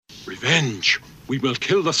Revenge. We will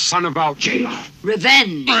kill the son of our jailer.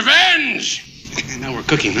 Revenge. Revenge! Now we're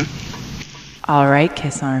cooking, huh? All right,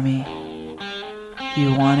 Kiss Army.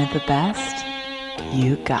 You wanted the best,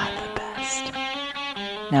 you got the best.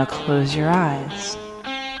 Now close your eyes.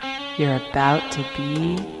 You're about to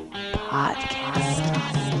be podcasted.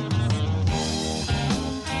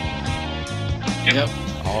 Yep.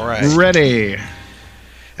 All right. Ready.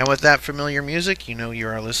 And with that familiar music, you know you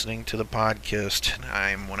are listening to the podcast.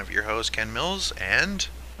 I'm one of your hosts, Ken Mills, and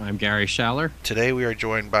I'm Gary Schaller. today we are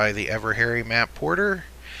joined by the ever hairy Matt Porter,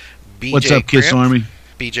 BJ What's up, Kiss Cramp, Army?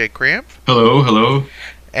 BJ Cramp, Hello.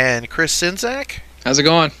 and Chris Sinzak, How's it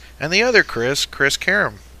going? and the other Chris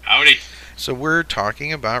Karam. Howdy. So we're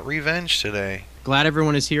talking about Revenge today. Glad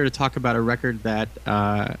everyone is here to talk about a record that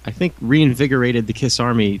I think reinvigorated the Kiss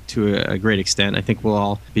Army to a great extent. I think we'll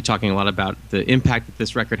all be talking a lot about the impact that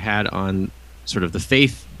this record had on sort of the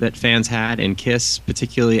faith that fans had in Kiss,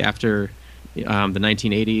 particularly after the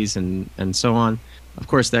 1980s and so on. Of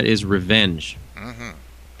course, that is Revenge. Mm-hmm.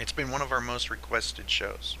 It's been one of our most requested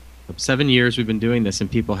shows. 7 years we've been doing this, and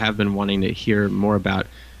people have been wanting to hear more about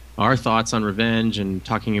our thoughts on Revenge and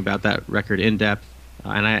talking about that record in depth.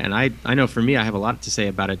 And I know for me, I have a lot to say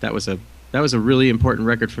about it. That was a really important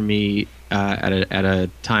record for me at a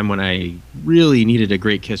time when I really needed a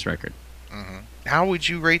great Kiss record. Mm-hmm. How would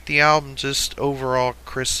you rate the album just overall,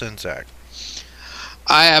 Chris Sinzak?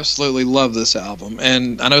 I absolutely love this album,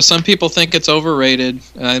 and I know some people think it's overrated.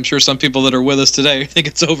 I'm sure some people that are with us today think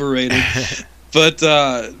it's overrated. But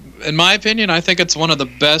in my opinion, I think it's one of the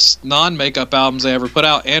best non-makeup albums they ever put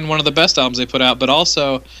out, and one of the best albums they put out. But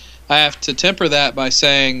also, I have to temper that by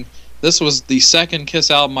saying this was the second Kiss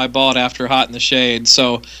album I bought after Hot in the Shade,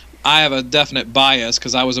 so I have a definite bias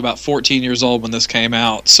because I was about 14 years old when this came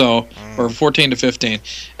out, so or 14 to 15,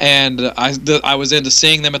 and I was into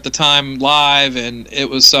seeing them at the time live, and it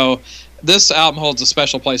was so. This album holds a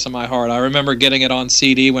special place in my heart. I remember getting it on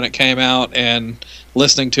CD when it came out and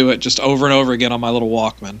listening to it just over and over again on my little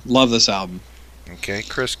Walkman. Love this album. Okay,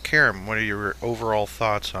 Chris Karam, what are your overall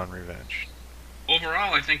thoughts on Revenge?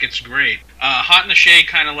 Overall, I think it's great. Hot in the Shade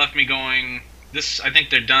kind of left me going, I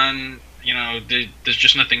think they're done. You know, there's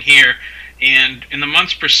just nothing here. And in the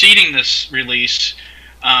months preceding this release,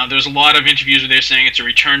 there's a lot of interviews where they're saying it's a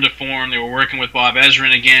return to form. They were working with Bob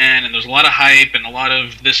Ezrin again, and there's a lot of hype and a lot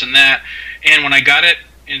of this and that. And when I got it,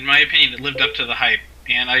 in my opinion, it lived up to the hype.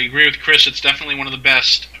 And I agree with Chris, it's definitely one of the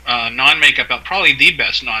best non-makeup, probably the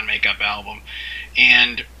best non-makeup album.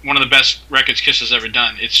 And one of the best records Kiss has ever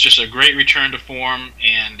done. It's just a great return to form,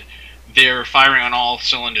 and they're firing on all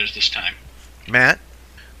cylinders this time. Matt?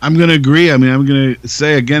 I'm going to agree. I mean, I'm going to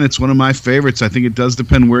say, again, it's one of my favorites. I think it does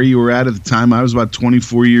depend where you were at the time. I was about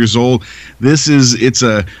 24 years old. I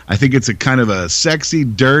think it's a kind of a sexy,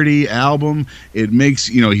 dirty album. It makes,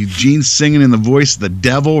 Gene's singing in the voice of the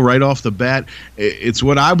devil right off the bat. It's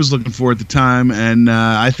what I was looking for at the time, and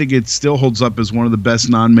I think it still holds up as one of the best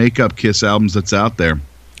non-makeup Kiss albums that's out there.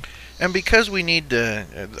 And because we need to,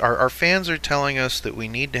 our fans are telling us that we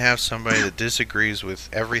need to have somebody that disagrees with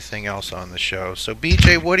everything else on the show. So,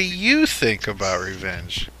 BJ, what do you think about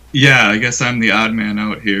Revenge? Yeah, I guess I'm the odd man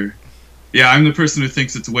out here. Yeah, I'm the person who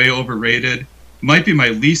thinks it's way overrated. Might be my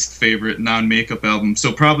least favorite non-makeup album,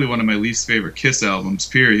 so probably one of my least favorite Kiss albums,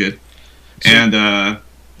 period.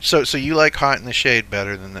 So you like Hot in the Shade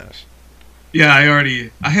better than this? Yeah,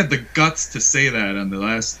 I had the guts to say that on the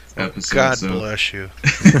last episode. God bless you.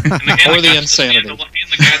 Or the insanity.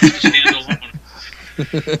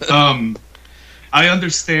 I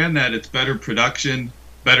understand that it's better production,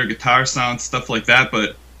 better guitar sound, stuff like that,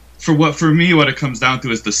 but for me, what it comes down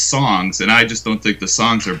to is the songs, and I just don't think the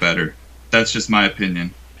songs are better. That's just my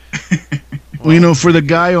opinion. Well, for the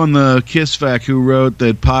guy on the Kiss Fact who wrote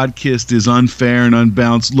that Podkissed is unfair and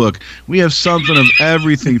unbalanced, look, we have something of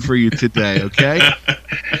everything for you today, okay?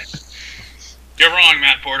 You're wrong,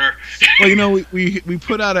 Matt Porter. Well, we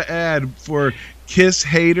put out an ad for Kiss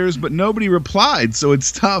haters, but nobody replied, so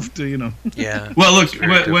it's tough to, Yeah. Well, look,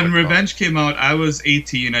 when Revenge came out, I was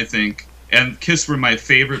 18, I think, and Kiss were my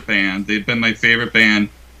favorite band. They've been my favorite band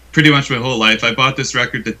pretty much my whole life. I bought this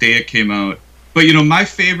record the day it came out. But, my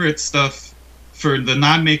favorite stuff for the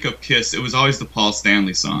non-makeup Kiss, it was always the Paul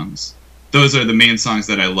Stanley songs. Those are the main songs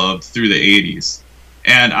that I loved through the 80s.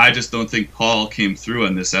 And I just don't think Paul came through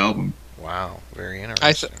on this album. Wow, very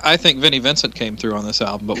interesting. I think Vinnie Vincent came through on this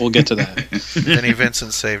album, but we'll get to that. Vinnie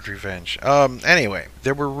Vincent saved Revenge. Anyway,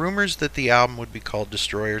 there were rumors that the album would be called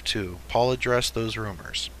Destroyer 2. Paul addressed those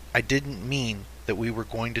rumors. I didn't mean that we were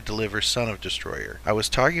going to deliver Son of Destroyer. I was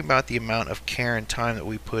talking about the amount of care and time that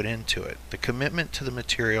we put into it, the commitment to the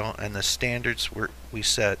material, and the standards we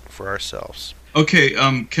set for ourselves. Okay,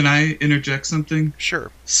 can I interject something?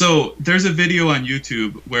 Sure. So there's a video on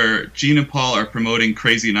YouTube where Gene and Paul are promoting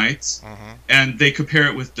Crazy Nights, and they compare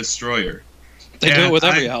it with Destroyer. They do it with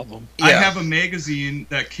every album. I have a magazine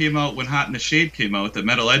that came out when Hot in the Shade came out, that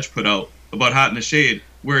Metal Edge put out, about Hot in the Shade,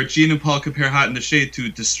 where Gene and Paul compare Hot in the Shade to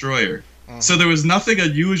Destroyer. So there was nothing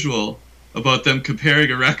unusual about them comparing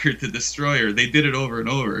a record to Destroyer. They did it over and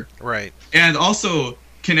over. Right. And also,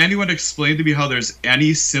 can anyone explain to me how there's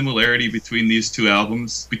any similarity between these two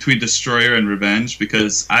albums, between Destroyer and Revenge?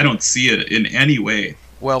 Because I don't see it in any way.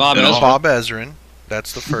 Well, Bob Ezrin,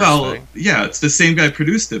 that's the first thing. Yeah, it's the same guy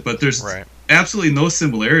produced it, but there's absolutely no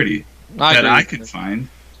similarity that I could find.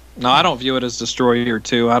 No, I don't view it as Destroyer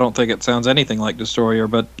 2. I don't think it sounds anything like Destroyer,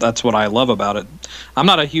 but that's what I love about it. I'm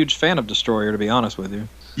not a huge fan of Destroyer, to be honest with you.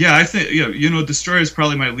 Yeah, I think Destroyer is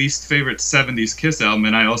probably my least favorite '70s Kiss album,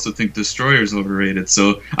 and I also think Destroyer's overrated.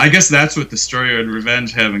 So I guess that's what Destroyer and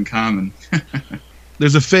Revenge have in common.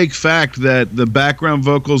 There's a fake fact that the background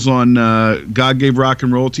vocals on God Gave Rock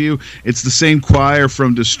and Roll to You, it's the same choir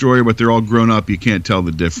from Destroyer, but they're all grown up. You can't tell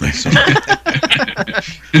the difference. So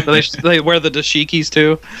they wear the dashikis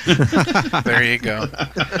too. There you go.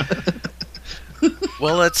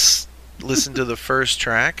 Well, let's listen to the first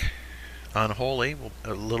track, Unholy.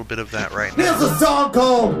 A little bit of that right now. There's a song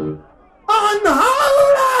called Unholy.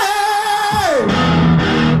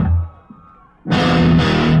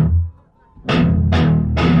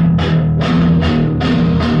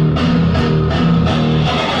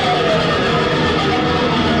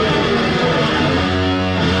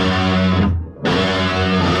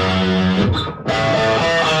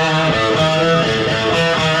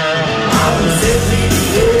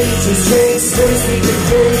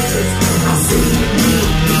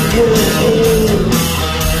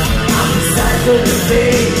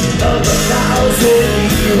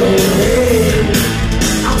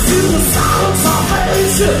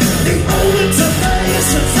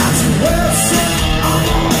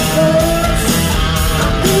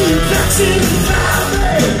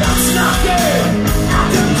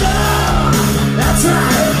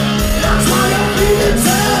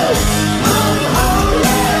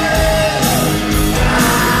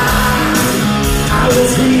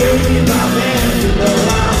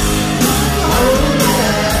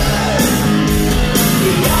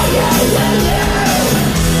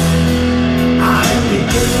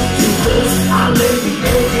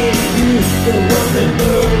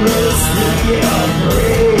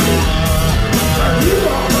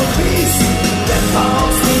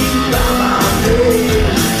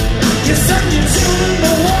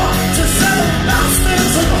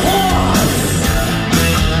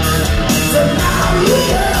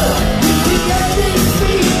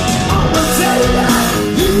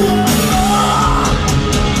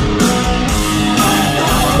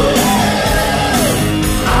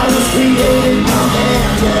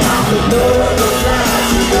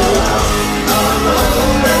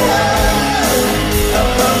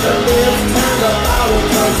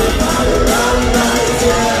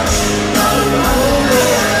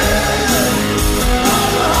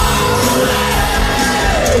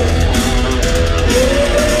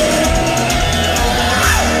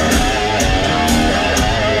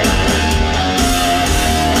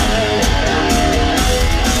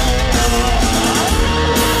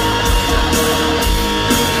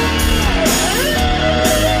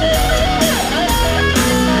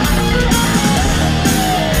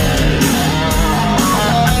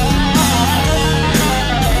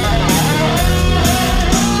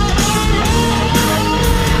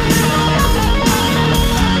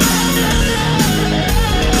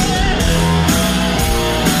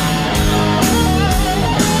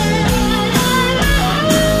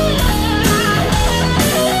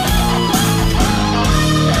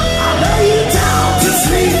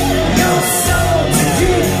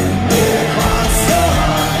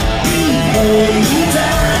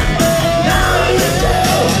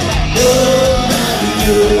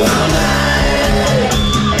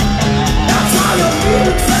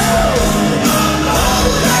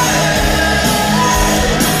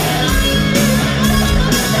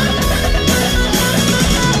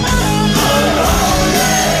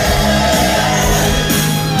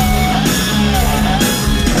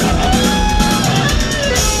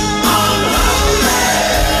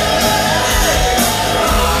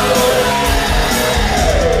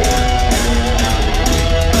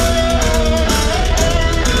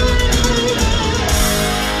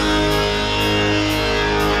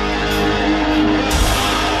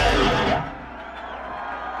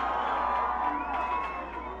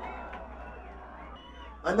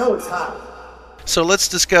 So let's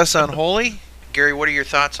discuss Unholy. Gary, what are your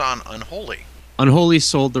thoughts on Unholy? Unholy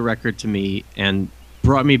sold the record to me and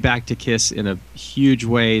brought me back to Kiss in a huge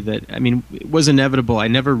way that, I mean, it was inevitable. I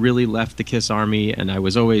never really left the Kiss Army, and I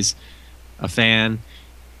was always a fan.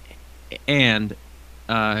 And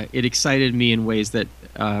it excited me in ways that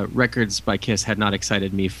records by Kiss had not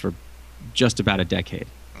excited me for just about a decade.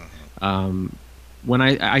 When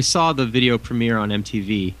I saw the video premiere on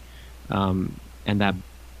MTV, and that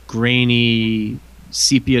grainy,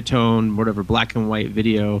 sepia tone, whatever, black and white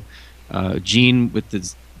video, Gene with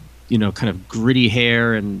this, kind of gritty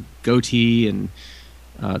hair and goatee, and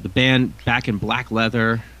the band back in black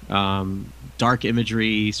leather, dark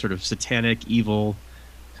imagery, sort of satanic, evil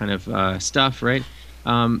kind of stuff, right?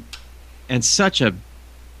 And such a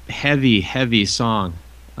heavy song.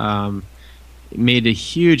 It made a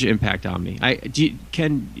huge impact on me. Do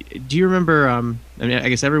you remember? I mean, I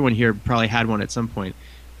guess everyone here probably had one at some point.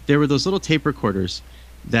 There were those little tape recorders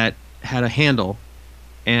that had a handle,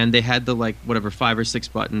 and they had the 5 or 6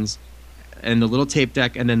 buttons, and the little tape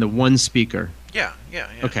deck, and then the one speaker. Yeah.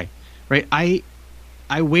 Okay, right.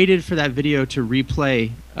 I waited for that video to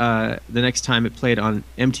replay the next time it played on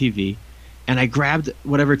MTV, and I grabbed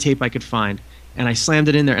whatever tape I could find, and I slammed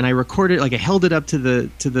it in there, and I recorded, I held it up to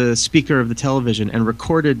the speaker of the television and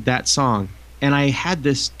recorded that song. And I had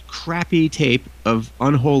this crappy tape of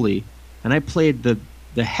Unholy, and I played the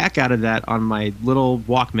heck out of that on my little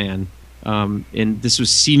Walkman. And this was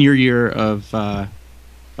senior year of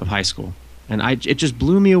high school, and it just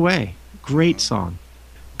blew me away. Great song.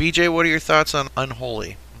 BJ, what are your thoughts on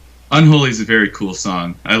Unholy? Unholy is a very cool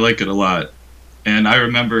song. I like it a lot. And I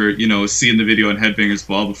remember, seeing the video on Headbangers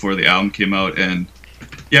Ball before the album came out, and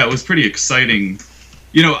yeah, it was pretty exciting.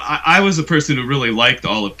 I was a person who really liked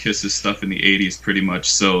all of Kiss's stuff in the 80s pretty much,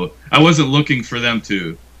 so I wasn't looking for them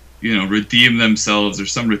to, redeem themselves or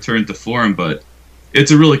some return to form, but it's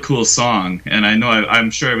a really cool song, and I'm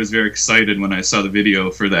sure I was very excited when I saw the video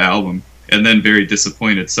for the album, and then very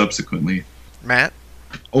disappointed subsequently. Matt?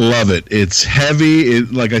 Love it. It's heavy.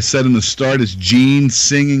 Like I said in the start, it's Gene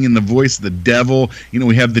singing in the voice of the devil.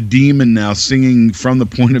 We have the demon now singing from the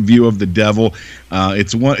point of view of the devil.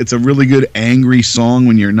 It's a really good angry song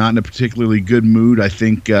when you're not in a particularly good mood. I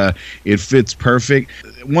think it fits perfect.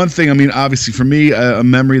 One thing, obviously for me, a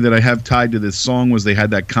memory that I have tied to this song was they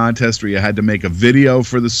had that contest where you had to make a video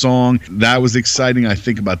for the song. That was exciting. I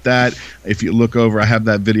think about that. If you look over, I have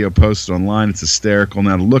that video posted online. It's hysterical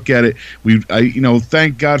now to look at it.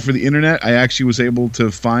 Thank God for the internet. I actually was able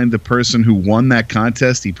to find the person who won that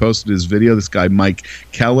contest. He posted his video. This guy, Mike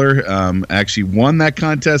Keller, actually won that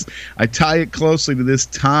contest. I tie it closely to this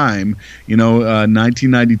time,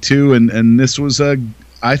 1992, and this was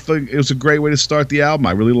I think it was a great way to start the album.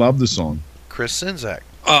 I really love the song. Chris Czynszak.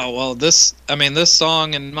 Oh, well, this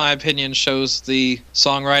song, in my opinion, shows the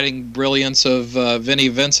songwriting brilliance of Vinnie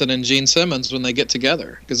Vincent and Gene Simmons when they get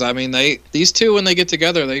together. Because, these two, when they get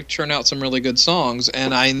together, they churn out some really good songs.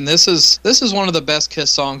 And this is one of the best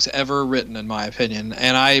Kiss songs ever written, in my opinion.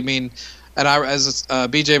 And as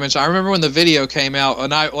BJ mentioned, I remember when the video came out,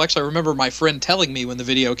 and I remember my friend telling me when the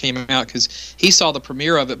video came out because he saw the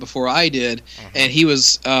premiere of it before I did, and he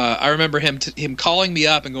was. I remember him calling me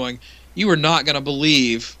up and going, "You are not going to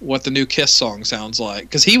believe what the new Kiss song sounds like,"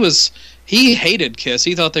 because he hated Kiss.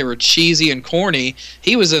 He thought they were cheesy and corny.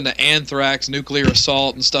 He was into Anthrax, Nuclear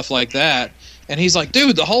Assault, and stuff like that. And he's like,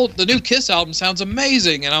 dude, the new Kiss album sounds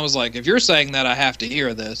amazing. And I was like, if you're saying that, I have to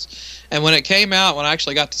hear this. And when it came out, when I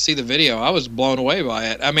actually got to see the video, I was blown away by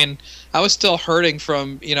it. I was still hurting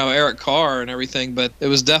from, Eric Carr and everything, but it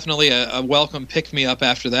was definitely a welcome pick-me-up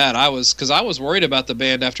after that. Because I was worried about the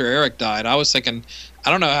band after Eric died. I was thinking,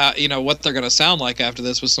 I don't know how, what they're going to sound like after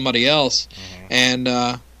this with somebody else. And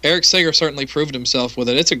Eric Singer certainly proved himself with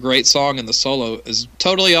it. It's a great song, and the solo is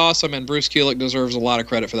totally awesome, and Bruce Kulick deserves a lot of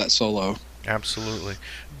credit for that solo. Absolutely.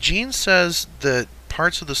 Gene says that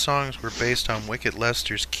parts of the songs were based on Wicked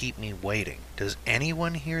Lester's Keep Me Waiting. Does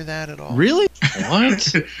anyone hear that at all? Really? What?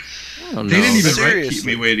 They didn't even write Keep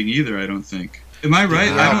Me Waiting either, I don't think. Am I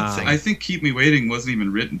right? I think Keep Me Waiting wasn't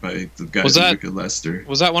even written by the guys in Wicked Lester.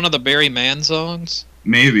 Was that one of the Barry Mann songs?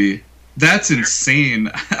 Maybe. That's insane.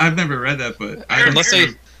 I've never read that, but I heard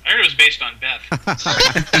it was based on Beth.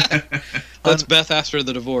 That's Beth after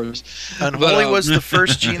the divorce. Unholy was the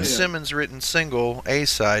first Gene Simmons written single,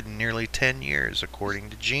 A-side, in nearly 10 years. According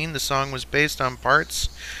to Gene, the song was based on parts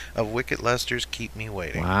of Wicked Lester's Keep Me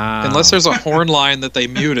Waiting. Wow. Unless there's a horn line that they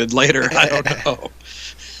muted later. I don't know.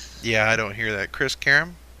 Yeah, I don't hear that. Chris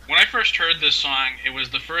Karam? When I first heard this song, it was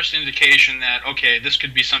the first indication that, okay, this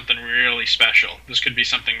could be something really special. This could be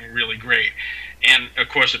something really great. And, of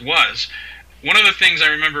course, it was. One of the things I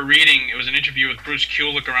remember reading, it was an interview with Bruce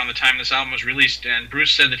Kulick around the time this album was released, and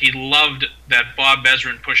Bruce said that he loved that Bob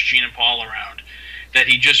Ezrin pushed Gene and Paul around. That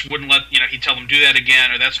he just wouldn't let, he'd tell them do that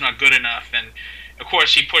again or that's not good enough. And of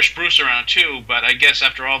course he pushed Bruce around too, but I guess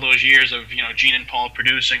after all those years of, Gene and Paul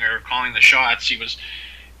producing or calling the shots, it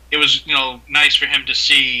was nice for him to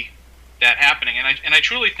see that happening. And I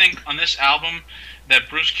truly think on this album that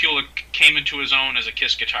Bruce Kulick came into his own as a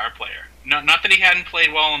Kiss guitar player. Not that he hadn't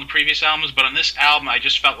played well on the previous albums, but on this album I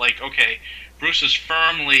just felt like, okay, Bruce is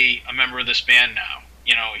firmly a member of this band now.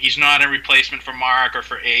 He's not a replacement for Mark or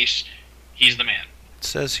for Ace. He's the man. It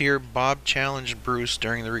says here, Bob challenged Bruce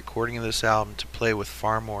during the recording of this album to play with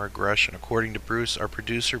far more aggression. According to Bruce, our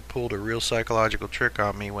producer pulled a real psychological trick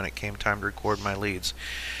on me when it came time to record my leads.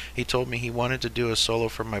 He told me he wanted to do a solo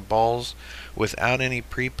from my balls without any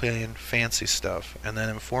pre-planned fancy stuff, and then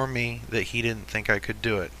informed me that he didn't think I could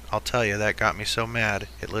do it. I'll tell you, that got me so mad,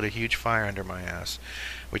 it lit a huge fire under my ass,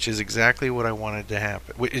 which is exactly what I wanted to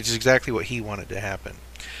happen. It's exactly what he wanted to happen.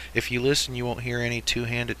 If you listen, you won't hear any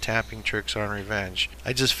two-handed tapping tricks on Revenge.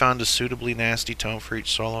 I just found a suitably nasty tone for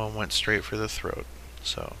each solo and went straight for the throat.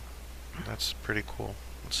 So, that's pretty cool.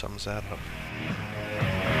 It sums that up.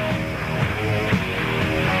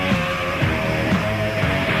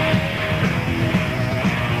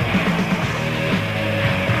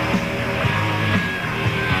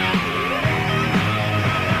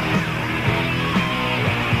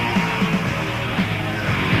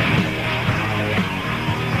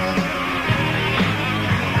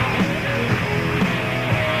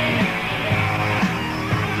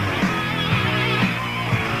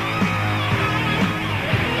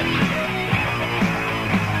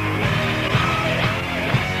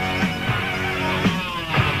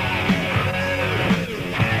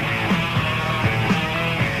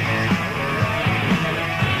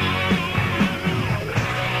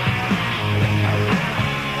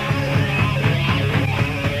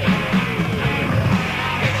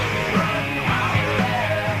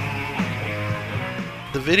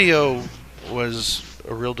 The video was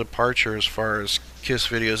a real departure as far as Kiss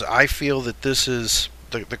videos. I feel that this is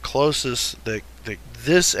the closest that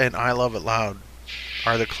this and I Love It Loud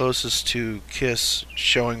are the closest to Kiss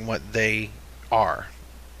showing what they are.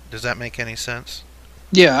 Does that make any sense?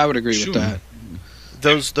 Yeah, I would agree with that.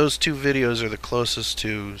 Those two videos are the closest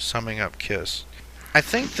to summing up Kiss. I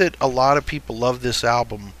think that a lot of people love this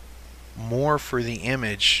album more for the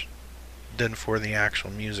image than for the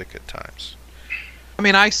actual music at times. I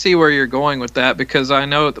mean, I see where you're going with that because I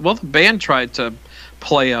know, well, the band tried to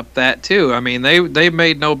play up that too. I mean, they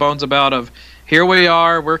made no bones about of, here we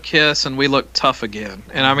are, we're Kiss, and we look tough again.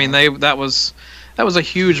 And I mean, that was a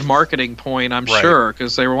huge marketing point, I'm sure,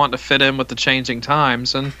 because they were wanting to fit in with the changing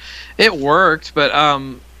times, and it worked. But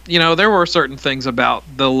there were certain things about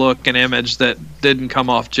the look and image that didn't come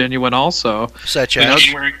off genuine, also. Such as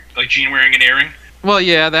Gene wearing an earring. Well,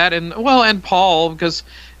 yeah, that and Paul, because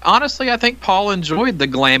honestly, I think Paul enjoyed the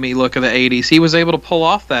glammy look of the 80s. He was able to pull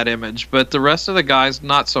off that image, but the rest of the guys,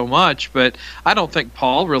 not so much. But I don't think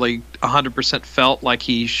Paul really 100% felt like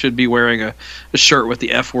he should be wearing a shirt with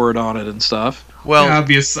the F word on it and stuff. Well, yeah,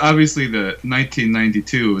 obviously the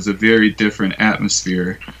 1992 was a very different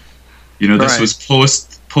atmosphere. This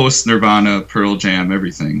was post Nirvana, Pearl Jam,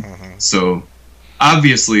 everything. Mm-hmm. So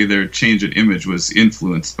obviously their change in image was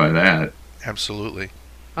influenced by that. Absolutely.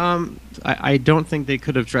 I don't think they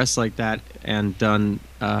could have dressed like that and done,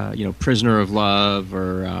 Prisoner of Love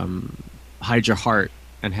or Hide Your Heart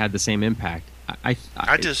and had the same impact. I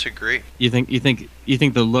disagree. You think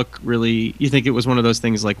the look really? You think it was one of those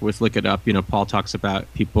things like with Lick It Up? Paul talks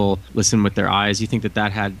about people listen with their eyes. You think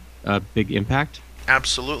that had a big impact?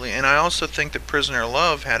 Absolutely, and I also think that Prisoner of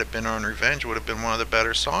Love, had it been on Revenge, would have been one of the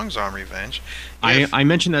better songs on Revenge. I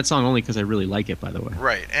mentioned that song only because I really like it, by the way.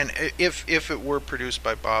 Right, and if it were produced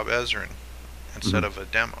by Bob Ezrin instead of a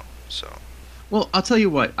demo, so. Well, I'll tell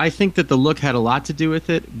you what. I think that the look had a lot to do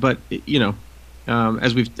with it, but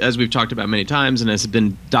as we've talked about many times, and as has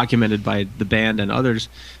been documented by the band and others,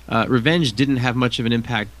 Revenge didn't have much of an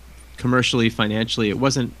impact commercially, financially. It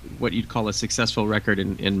wasn't what you'd call a successful record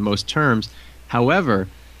in most terms. However,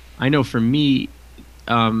 I know for me,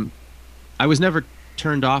 I was never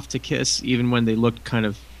turned off to Kiss, even when they looked kind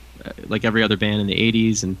of like every other band in the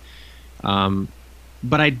 80s, and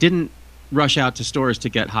but I didn't rush out to stores to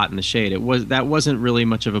get Hot in the Shade. That wasn't really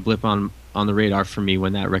much of a blip on the radar for me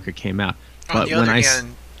when that record came out. On the other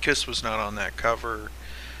hand, Kiss was not on that cover.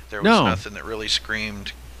 There was nothing that really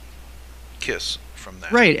screamed Kiss from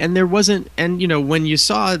that. Right, and there wasn't. And when you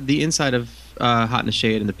saw the inside of Hot in the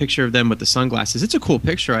Shade and the picture of them with the sunglasses, it's a cool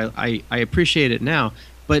picture. I appreciate it now,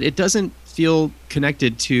 but it doesn't feel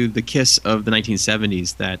connected to the Kiss of the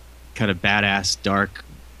 1970s, that kind of badass, dark,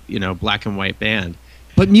 black and white band.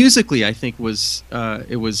 But musically, I think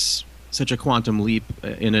it was such a quantum leap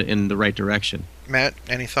in the right direction. Matt,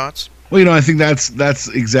 any thoughts? Well, I think that's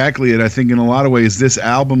exactly it. I think in a lot of ways this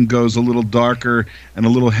album goes a little darker and a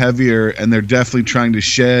little heavier, and they're definitely trying to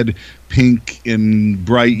shed pink and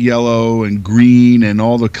bright yellow and green and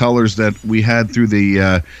all the colors that we had through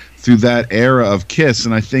that era of Kiss.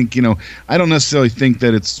 And I think, I don't necessarily think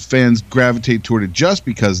that its fans gravitate toward it just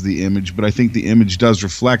because of the image, but I think the image does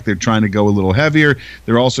reflect they're trying to go a little heavier.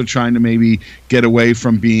 They're also trying to maybe get away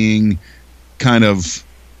from being kind of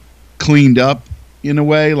cleaned up in a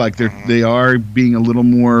way, like they are being a little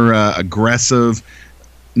more aggressive,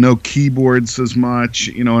 no keyboards as much,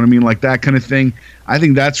 you know what I mean, like that kind of thing. I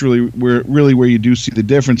think that's really where you do see the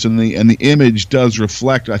difference, and the image does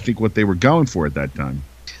reflect, I think, what they were going for at that time.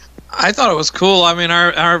 I thought it was cool. I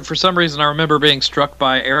mean, for some reason, I remember being struck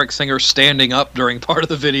by Eric Singer standing up during part of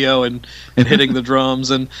the video and hitting the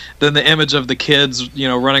drums, and then the image of the kids,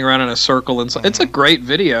 running around in a circle, and so it's a great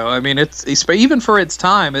video. I mean, it's even for its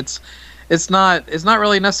time, it's not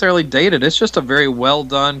really necessarily dated. It's just a very well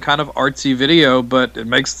done kind of artsy video, but it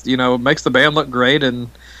makes the band look great and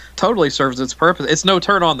totally serves its purpose. It's no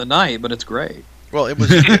Turn on the Night, but it's great. Well, it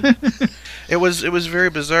was it was very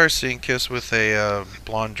bizarre seeing Kiss with a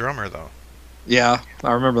blonde drummer, though. Yeah,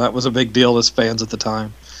 I remember that was a big deal as fans at the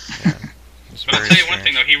time. Yeah, but I'll tell you one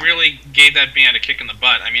thing, though. He really gave that band a kick in the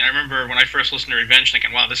butt. I mean, I remember when I first listened to Revenge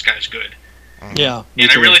thinking, wow, this guy's good. Mm-hmm. Yeah.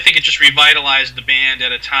 And I really think it just revitalized the band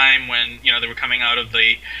at a time when, they were coming out of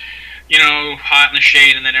the, Hot in the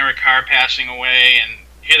Shade and then Eric Carr passing away, and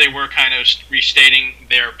here they were kind of restating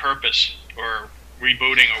their purpose, or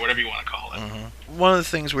rebooting, or whatever you want to call it. Mm-hmm. One of the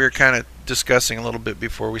things we were kind of discussing a little bit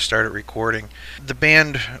before we started recording, the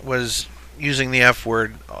band was using the F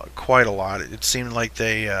word quite a lot. It seemed like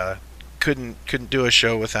they couldn't do a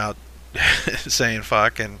show without saying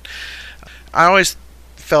fuck, and I always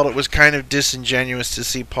felt it was kind of disingenuous to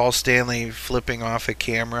see Paul Stanley flipping off a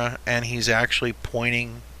camera and he's actually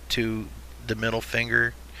pointing to the middle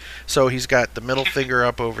finger. So he's got the middle finger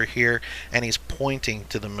up over here and he's pointing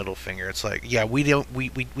to the middle finger. It's like, yeah, we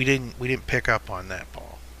didn't pick up on that,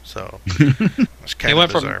 Paul. So it's kind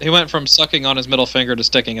of bizarre. He went from sucking on his middle finger to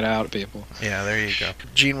sticking it out at people. Yeah, there you go.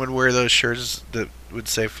 Gene would wear those shirts that would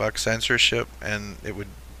say "fuck censorship" and it would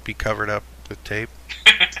be covered up with tape.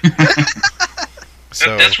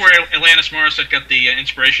 So that's where Alanis Morissette got the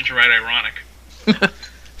inspiration to write Ironic.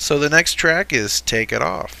 So the next track is "Take It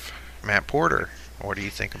Off." Matt Porter, what do you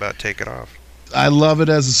think about "Take It Off"? I love it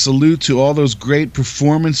as a salute to all those great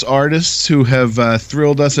performance artists who have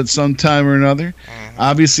thrilled us at some time or another. Mm-hmm.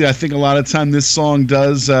 Obviously, I think a lot of time this song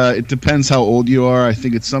does, it depends how old you are. I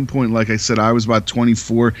think at some point, like I said, I was about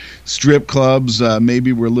 24. Strip clubs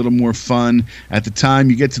maybe were a little more fun. At the time,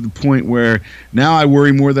 you get to the point where now I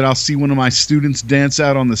worry more that I'll see one of my students dance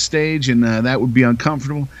out on the stage, and that would be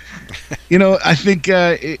uncomfortable. I think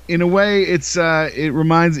in a way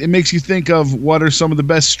it makes you think of what are some of the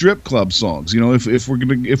best strip club songs.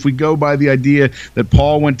 If we go by the idea that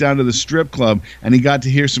Paul went down to the strip club and he got to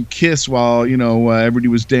hear some Kiss while everybody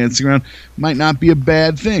was dancing around, might not be a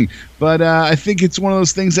bad thing. But I think it's one of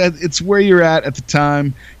those things that it's where you're at the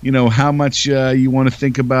time. How much you want to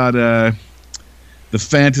think about the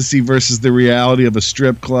fantasy versus the reality of a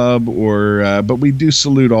strip club, but we do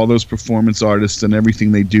salute all those performance artists and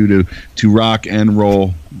everything they do to rock and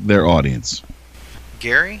roll their audience.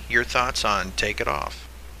 Gary, your thoughts on "Take It Off"?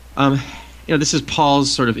 This is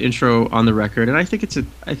Paul's sort of intro on the record, and I think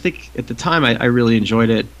at the time I really enjoyed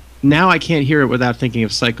it. Now I can't hear it without thinking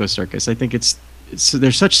of Psycho Circus. I think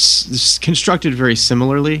they're constructed very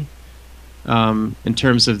similarly. In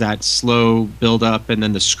terms of that slow build up and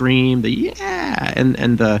then the scream,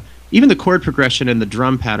 and even the chord progression and the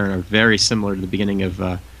drum pattern are very similar to the beginning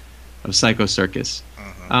of Psycho Circus.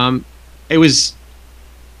 Uh-huh. It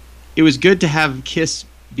was good to have Kiss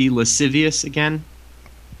be lascivious again,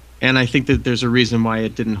 and I think that there's a reason why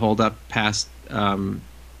it didn't hold up past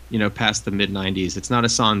past the mid-90s. It's not a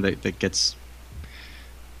song that gets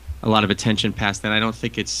a lot of attention past that. I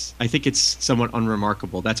think it's somewhat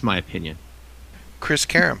unremarkable. That's my opinion. Chris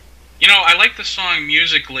Karam. I like the song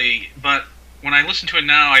musically, but when I listen to it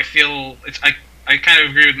now, I feel I kind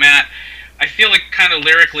of agree with Matt. I feel like kind of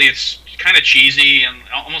lyrically it's kind of cheesy and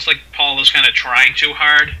almost like Paul was kind of trying too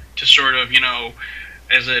hard to sort of,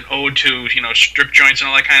 as an ode to, strip joints and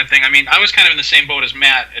all that kind of thing. I mean, I was kind of in the same boat as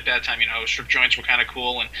Matt at that time. Strip joints were kind of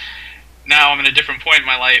cool, and now I'm in a different point in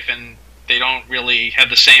my life, and they don't really have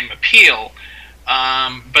the same appeal.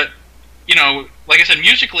 But you know, like I said,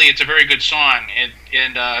 musically it's a very good song, and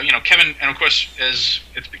you know, Kevin, and of course, as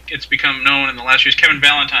it's become known in the last years, Kevin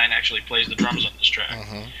Valentine actually plays the drums on this track,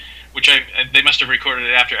 which they must have recorded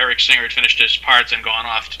it after Eric Singer had finished his parts and gone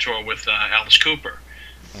off to tour with Alice Cooper.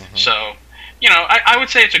 So, you know, I would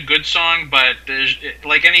say it's a good song, but there's,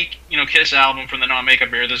 like any, you know, Kiss album from the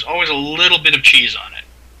non-makeup era, there's always a little bit of cheese on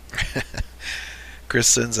it.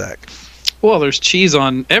 Chris Czynszak. Well, there's cheese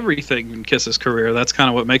on everything in Kiss's career. That's kind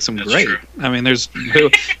of what makes them great. True. I mean,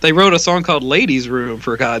 they wrote a song called "Ladies' Room"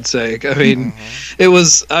 for God's sake. I mean, it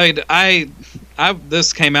was.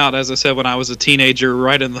 This came out, as I said, when I was a teenager,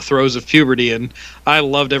 right in the throes of puberty, and I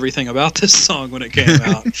loved everything about this song when it came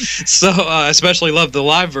out. So, I especially loved the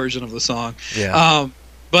live version of the song. Yeah.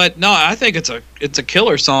 But no, I think it's a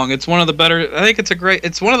killer song. It's one of the better. I think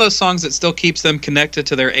it's one of those songs that still keeps them connected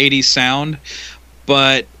to their '80s sound,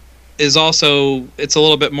 but is also, it's a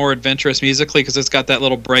little bit more adventurous musically because it's got that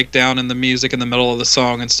little breakdown in the music in the middle of the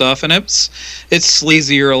song and stuff, and it's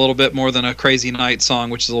sleazier a little bit more than a Crazy Night song,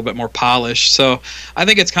 which is a little bit more polished. So I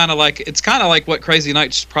think it's kind of like what Crazy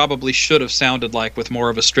Nights probably should have sounded like with more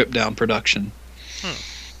of a stripped down production.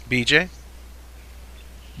 BJ?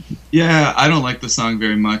 Yeah, I don't like the song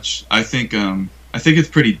very much. I think it's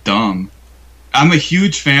pretty dumb. I'm a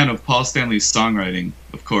huge fan of Paul Stanley's songwriting,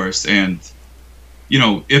 of course, and you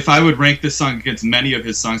know, if I would rank this song against many of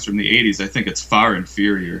his songs from the '80s, I think it's far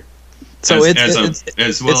inferior. So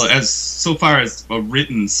so far as a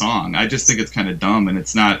written song, I just think it's kind of dumb, and it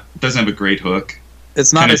doesn't have a great hook.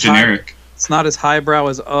 It's not kind of as generic. It's not as highbrow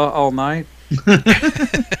as All Night. Nothing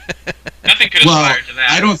could aspire to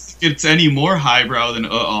that. I don't think it's any more highbrow than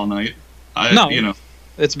All Night. No, you know,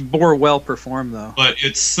 it's more well performed though. But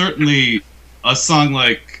it's certainly a song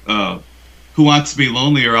like Who Wants to Be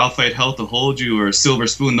Lonely or I'll Fight Hell to Hold You or Silver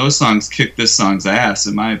Spoon. Those songs kick this song's ass,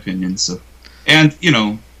 in my opinion. So, and you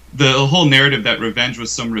know, the whole narrative that Revenge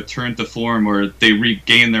was some return to form or they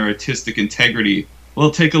regain their artistic integrity.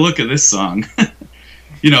 Well, take a look at this song.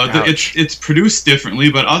 You know, it's produced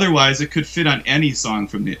differently, but otherwise it could fit on any song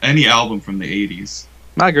from any album from the '80s.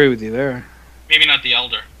 I agree with you there. Maybe not The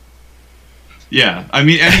Elder. Yeah, I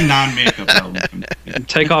mean any non-makeup album.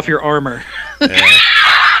 Take off your armor. Yeah.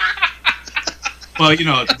 Well, you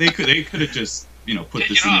know, they could have just, you know, put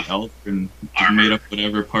this in the Elder and made up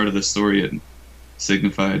whatever part of the story it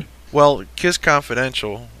signified. Well, Kiss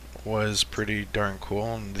Confidential was pretty darn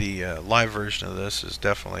cool, and the live version of this is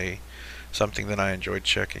definitely something that I enjoyed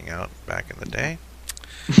checking out back in the day.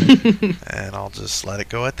 And I'll just let it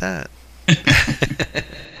go at that.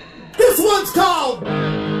 This one's called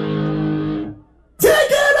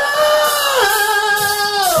Take It Out!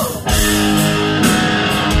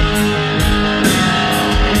 Take it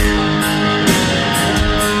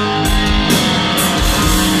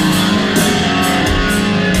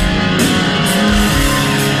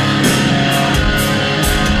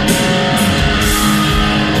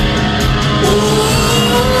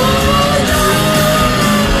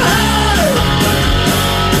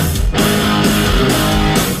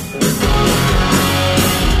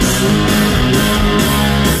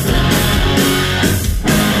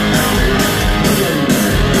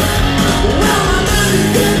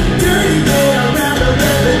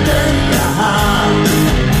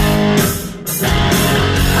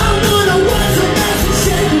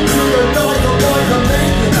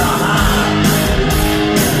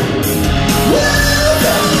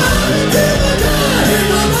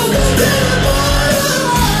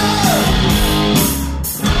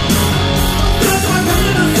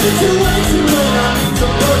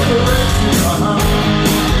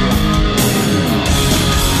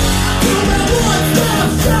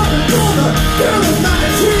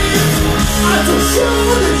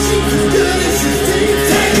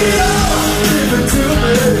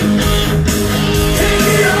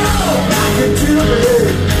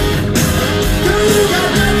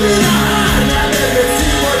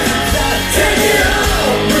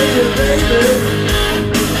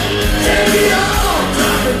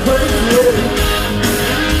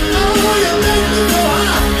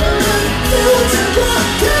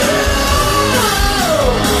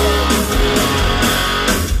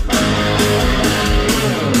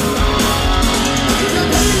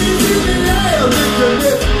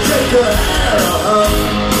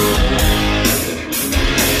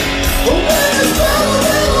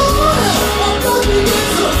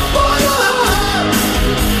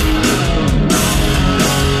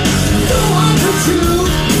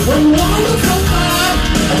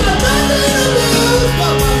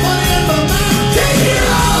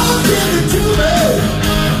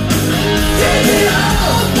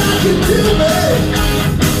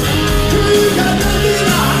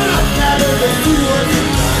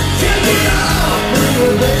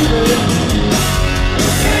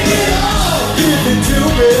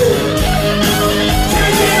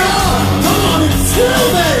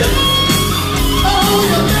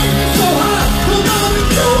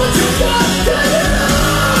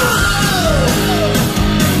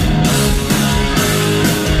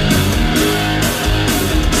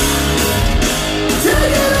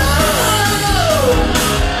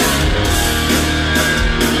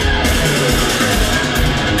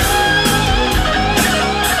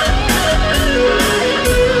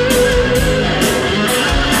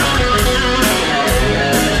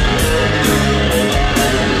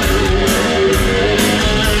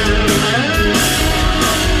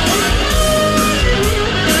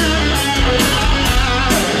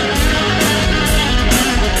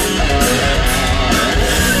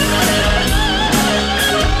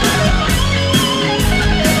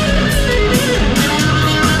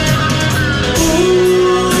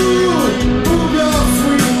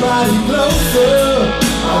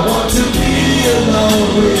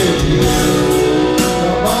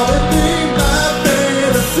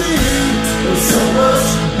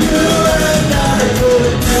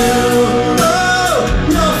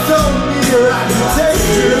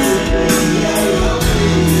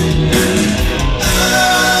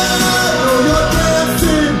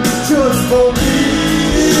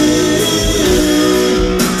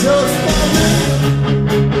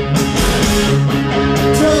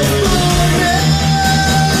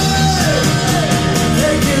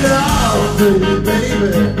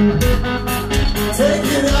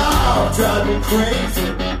crazy.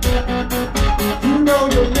 You know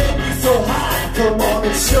you make me so high. Come on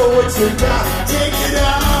and show what you got. Take it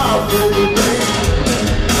off, baby.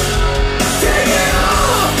 Take it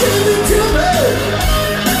off, give it to me.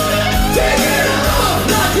 Take it off,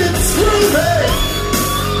 knock it screaming.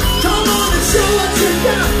 Come on and show what you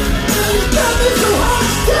got. You got me so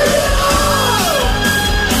high. Take it off.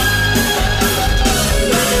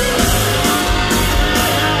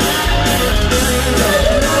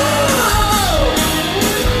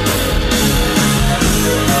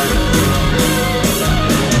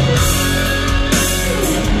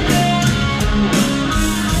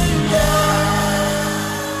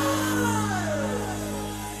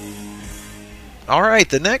 All right,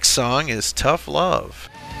 the next song is Tough Love.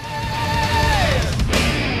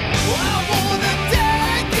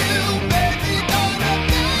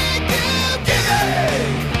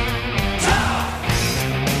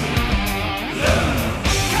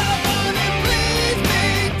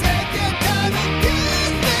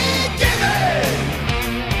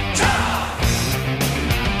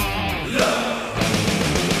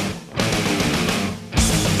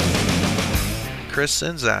 Chris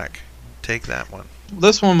Czynszak, take that one.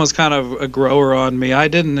 This one was kind of a grower on me. I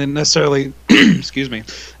didn't necessarily, excuse me,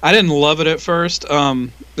 I didn't love it at first.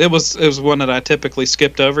 It was one that I typically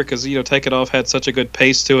skipped over because Take It Off had such a good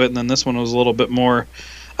pace to it, and then this one was a little bit more.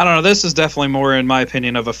 I don't know. This is definitely more, in my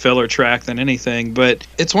opinion, of a filler track than anything. But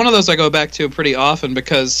it's one of those I go back to pretty often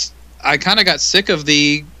because I kind of got sick of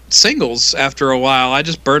the singles after a while. I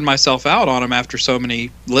just burned myself out on them after so many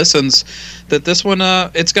listens. That this one,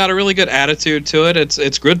 it's got a really good attitude to it.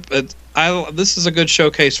 It's good. This is a good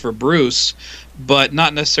showcase for Bruce, but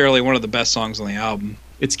not necessarily one of the best songs on the album.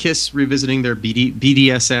 It's Kiss revisiting their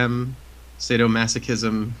BDSM,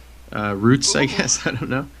 sadomasochism roots, I guess. I don't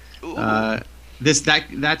know.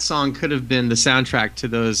 That song could have been the soundtrack to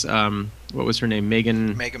those. What was her name?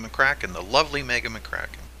 Megan McCracken, the lovely Megan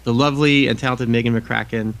McCracken. The lovely and talented Megan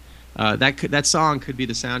McCracken. That song could be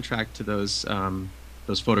the soundtrack to those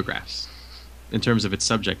photographs, in terms of its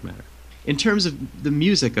subject matter. In terms of the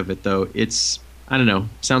music of it, though, it's, I don't know.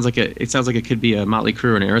 It sounds like it could be a Motley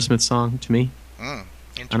Crue or an Aerosmith song to me.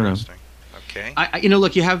 Interesting. I don't know. Okay.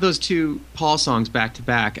 Look, you have those two Paul songs back to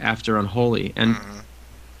back after Unholy, and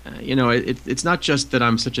it's not just that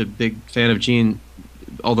I'm such a big fan of Gene,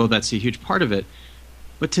 although that's a huge part of it.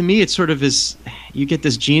 But to me, it sort of is. You get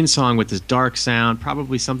this Gene song with this dark sound,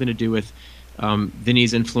 probably something to do with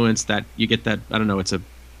Vinny's influence. That you get that, I don't know. It's a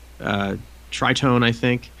tritone, I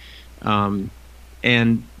think.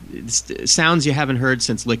 And it's sounds you haven't heard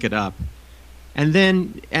since Lick It Up, and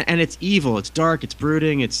then it's evil, it's dark, it's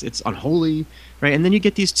brooding, it's unholy, right? And then you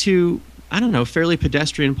get these two, I don't know, fairly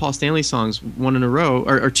pedestrian Paul Stanley songs, one in a row,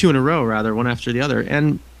 or two in a row rather, one after the other,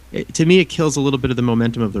 and to me it kills a little bit of the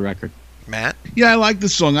momentum of the record. Matt? Yeah, I like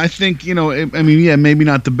this song. I think, maybe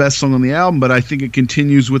not the best song on the album, but I think it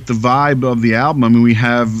continues with the vibe of the album. I mean, we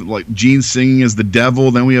have, like, Gene singing as the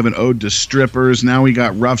devil, then we have an ode to strippers, now we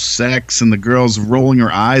got rough sex, and the girl's rolling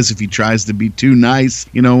her eyes if he tries to be too nice,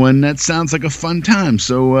 and that sounds like a fun time.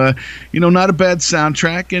 So, not a bad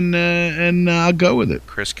soundtrack, and I'll go with it.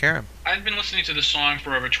 Chris Karam. I'd been listening to this song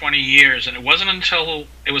for over 20 years, and it wasn't until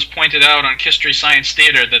it was pointed out on History Science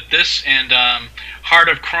Theater that this and Heart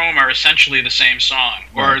of Chrome are essentially the same song,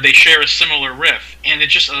 or they share a similar riff. And it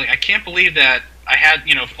just, I can't believe that I had,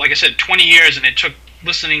 like I said, 20 years, and it took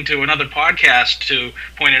listening to another podcast to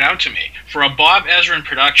point it out to me. For a Bob Ezrin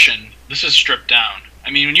production, this is stripped down. I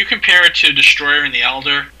mean, when you compare it to Destroyer and the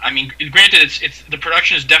Elder, I mean, granted, it's the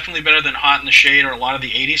production is definitely better than Hot in the Shade or a lot of the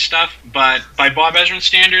 80s stuff, but by Bob Ezrin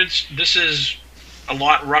standards, this is a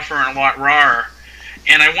lot rougher and a lot rawer.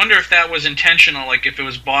 And I wonder if that was intentional, like if it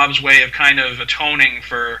was Bob's way of kind of atoning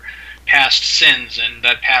for past sins, and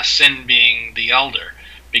that past sin being the Elder.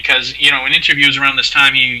 Because, in interviews around this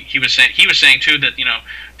time, he was saying too that,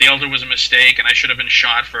 the Elder was a mistake and I should have been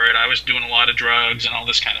shot for it. I was doing a lot of drugs and all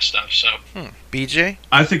this kind of stuff. So, BJ?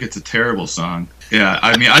 I think it's a terrible song. Yeah,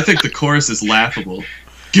 I mean, I think the chorus is laughable.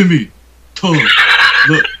 Give me tongue.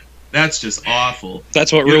 Look, that's just awful.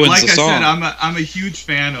 That's what ruins the song. Like I said, I'm a huge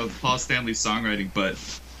fan of Paul Stanley's songwriting, but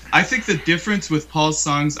I think the difference with Paul's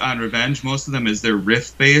songs on Revenge, most of them, is they're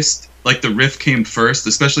riff-based. Like, the riff came first,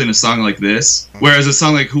 especially in a song like this. Whereas a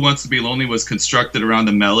song like Who Wants to Be Lonely was constructed around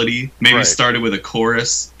a melody, maybe started with a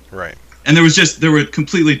chorus. Right. And there were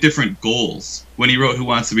completely different goals when he wrote Who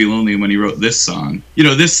Wants to Be Lonely and when he wrote this song.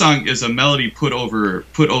 This song is a melody put over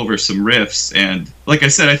some riffs, and like I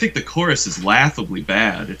said, I think the chorus is laughably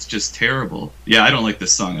bad. It's just terrible. Yeah, I don't like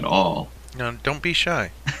this song at all. No, don't be shy.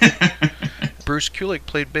 Bruce Kulick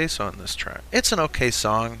played bass on this track. It's an okay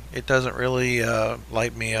song. It doesn't really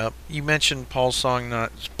light me up. You mentioned Paul's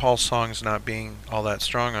songs not being all that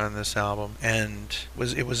strong on this album, and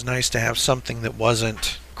it was nice to have something that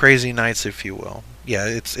wasn't Crazy Nights, if you will. Yeah,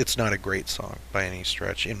 it's not a great song by any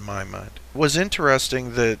stretch in my mind. It was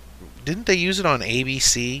interesting that didn't they use it on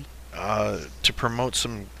ABC to promote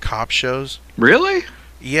some cop shows? Really?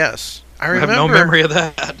 Yes. I have no memory of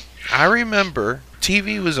that. I remember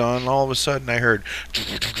TV was on, and all of a sudden I heard,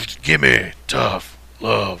 "Gimme Tough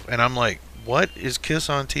Love," and I'm like, what is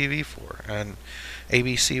Kiss on TV for? And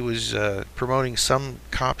ABC was promoting some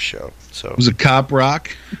cop show. So Was it Cop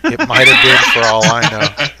Rock? it might have been, for all I know.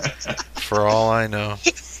 For all I know.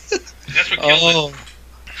 That's what killed it.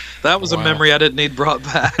 That was a memory I didn't need brought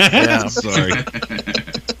back. Yeah. Sorry.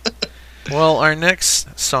 Well, our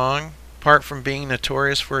next song, apart from being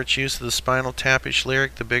notorious for its use of the Spinal Tap-ish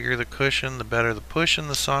lyric, the bigger the cushion, the better the push in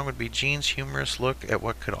the song, would be Gene's humorous look at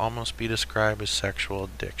what could almost be described as sexual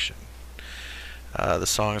addiction. The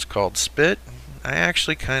song is called Spit. I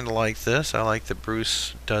actually kind of like this. I like that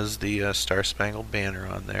Bruce does the Star Spangled Banner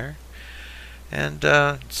on there. And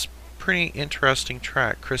it's a pretty interesting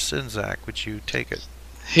track. Chris Czynszak, would you take it?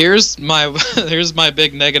 Here's my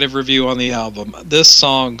big negative review on the album. This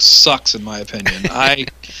song sucks in my opinion.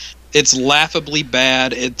 It's laughably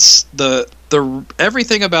bad. It's the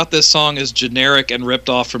everything about this song is generic and ripped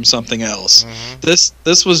off from something else. Mm-hmm.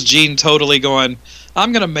 This was Gene totally going,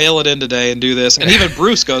 I'm going to mail it in today and do this. And even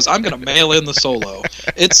Bruce goes, I'm going to mail in the solo.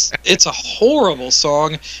 It's a horrible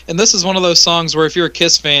song, and this is one of those songs where if you're a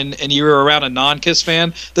Kiss fan and you were around a non-Kiss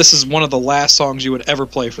fan, this is one of the last songs you would ever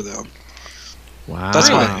play for them. Wow. That's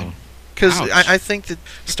my Because I think that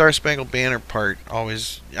Star Spangled Banner part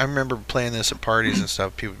always... I remember playing this at parties and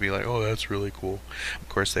stuff. People would be like, oh, that's really cool. Of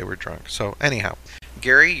course, they were drunk. So, anyhow.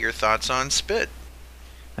 Gary, your thoughts on Spit?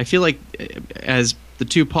 I feel like as the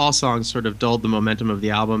two Paul songs sort of dulled the momentum of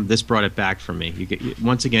the album, this brought it back for me. You get,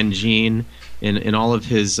 once again, Gene, in all of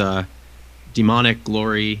his demonic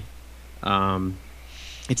glory.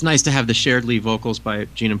 It's nice to have the shared lead vocals by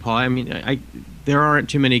Gene and Paul. I mean, there aren't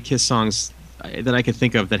too many Kiss songs that I could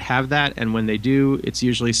think of that have that, and when they do, it's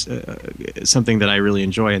usually something that I really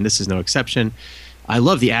enjoy, and this is no exception. I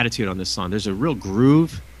love the attitude on this song. There's a real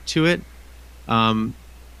groove to it.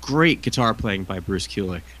 Great guitar playing by Bruce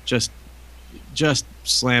Kulick. Just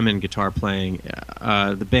slamming guitar playing.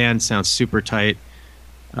 The band sounds super tight,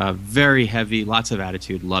 very heavy, lots of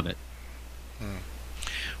attitude. Love it.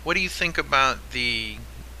 What do you think about the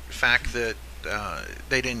fact that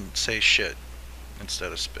they didn't say shit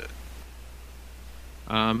instead of spit?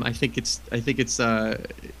 I think it's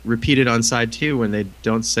repeated on side 2 when they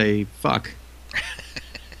don't say fuck.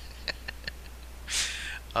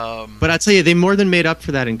 But I tell you, they more than made up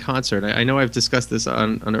for that in concert. I know I've discussed this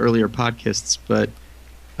on earlier podcasts, but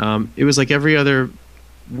it was like every other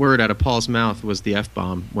word out of Paul's mouth was the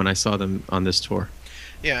F-bomb when I saw them on this tour.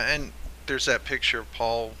 Yeah, and there's that picture of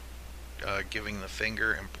Paul giving the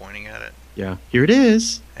finger and pointing at it. Yeah, here it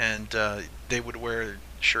is. And they would wear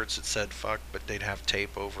shirts that said fuck, but they'd have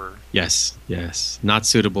tape over. Yes, not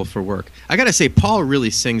suitable for work. I gotta say, Paul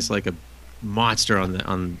really sings like a monster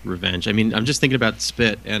on Revenge. I mean, I'm just thinking about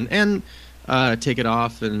Spit and Take It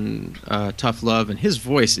Off and Tough Love, and his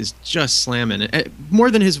voice is just slamming.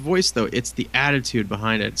 More than his voice, though, it's the attitude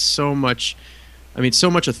behind it. So much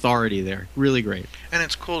authority there. Really great. And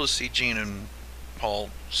it's cool to see Gene and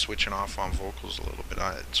Paul switching off on vocals a little bit.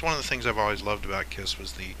 It's one of the things I've always loved about Kiss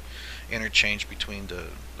was the interchange between the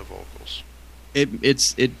vocals.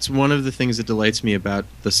 It's one of the things that delights me about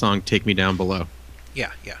the song Take Me Down Below.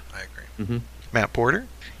 Yeah, I agree. Mm-hmm. Matt Porter?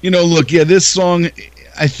 This song,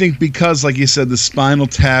 I think because, like you said, the Spinal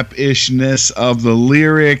Tap-ishness of the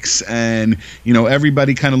lyrics, and,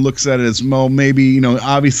 everybody kind of looks at it as, well, maybe,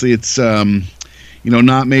 obviously it's,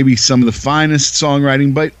 not maybe some of the finest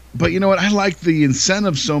songwriting, but you know what? I like the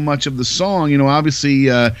incentive so much of the song. Obviously,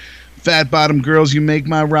 Fat Bottom Girls, you make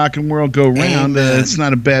my rockin' world go round. It's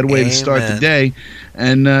not a bad way to start the day.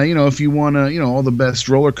 And, if you want to, all the best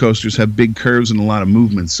roller coasters have big curves and a lot of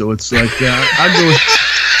movement. So it's like,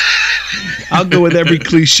 I'll go with every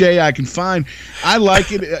cliche I can find. I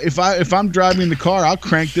like it. If I'm driving the car, I'll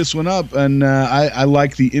crank this one up. And I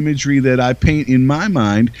like the imagery that I paint in my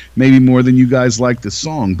mind, maybe more than you guys like the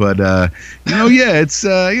song. But, it's,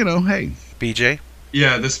 hey. BJ?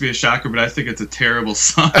 Yeah, this would be a shocker, but I think it's a terrible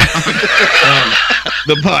song.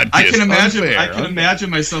 The podcast. I can imagine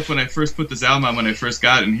myself when I first put this album on, when I first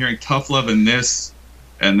got it, and hearing Tough Love and this,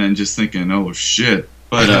 and then just thinking, oh shit.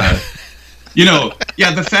 But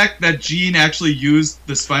Yeah, the fact that Gene actually used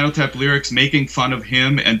the Spinal Tap lyrics making fun of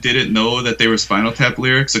him and didn't know that they were Spinal Tap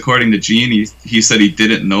lyrics, according to Gene, he said he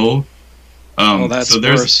didn't know. That's so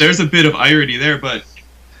worse. there's a bit of irony there, but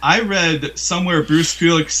I read somewhere Bruce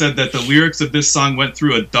Kulick said that the lyrics of this song went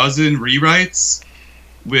through a dozen rewrites,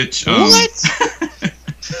 which What?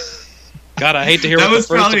 God, I hate to hear that what was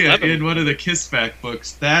the first probably 11 in one of the Kiss Fact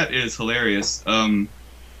books. That is hilarious.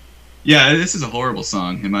 Yeah, this is a horrible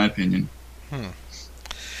song, in my opinion.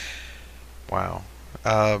 Wow.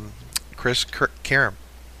 Chris Karam.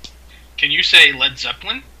 Can you say Led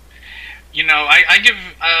Zeppelin? You know, I give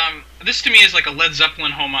this to me is like a Led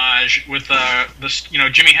Zeppelin homage with this, you know,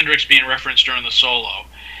 Jimi Hendrix being referenced during the solo.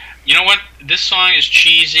 You know what? This song is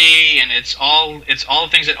cheesy and it's all the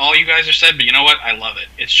things that all you guys have said, but you know what? I love it.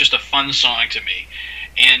 It's just a fun song to me.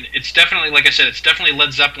 And it's definitely, like I said, it's definitely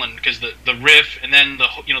Led Zeppelin because the riff and then the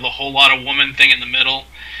whole lot of woman thing in the middle.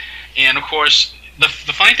 And of course, the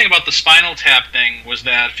funny thing about the Spinal Tap thing was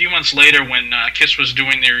that a few months later, when Kiss was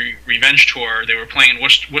doing their Revenge tour, they were playing in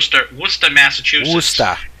Worcester, Massachusetts.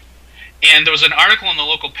 Worcester. And there was an article in the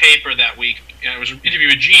local paper that week. It was an interview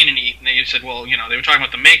with Gene, and they said, well, you know, they were talking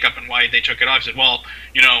about the makeup and why they took it off. He said, well,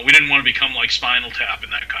 you know, we didn't want to become like Spinal Tap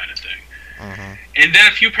and that kind of thing. Mm-hmm. And then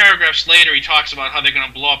a few paragraphs later, he talks about how they're going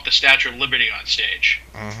to blow up the Statue of Liberty on stage.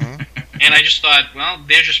 Mm-hmm. And I just thought, well,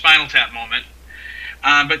 there's your Spinal Tap moment.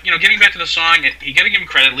 But, you know, getting back to the song, you got to give them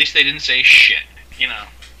credit. At least they didn't say shit, you know,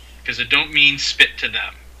 because it don't mean spit to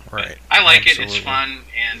them. Right. But I like Absolutely. it. It's fun,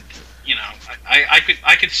 and you know,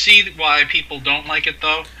 I could see why people don't like it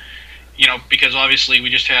though. You know, because obviously we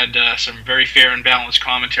just had some very fair and balanced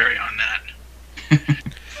commentary on that.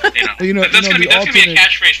 You know, that's gonna be a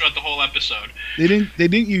catchphrase throughout the whole episode. They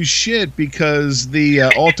didn't use shit because the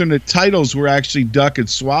alternate titles were actually Duck and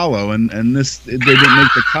Swallow, and this they didn't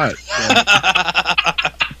make the cut. So.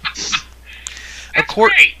 That's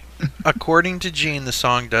great. According to Gene, the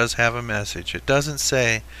song does have a message. It doesn't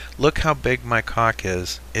say, look how big my cock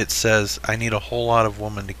is. It says, I need a whole lot of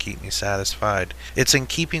woman to keep me satisfied. It's in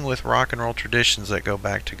keeping with rock and roll traditions that go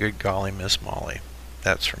back to Good Golly Miss Molly.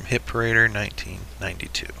 That's from Hit Parader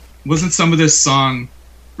 1992. Wasn't some of this song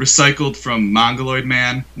recycled from Mongoloid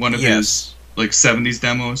Man, one of Yes. his like 70s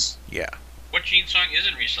demos? Yeah. What Gene song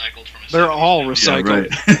isn't recycled from? They're all Yeah,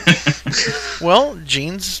 recycled. right. Well,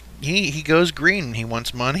 Gene's he goes green. He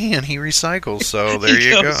wants money and he recycles. So there He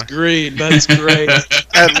you go. goes green. That's great.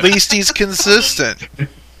 At least he's consistent. I've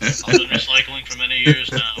been recycling for many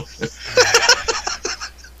years now.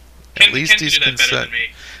 At least Ken can he's do that better than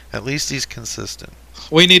me. At least he's consistent.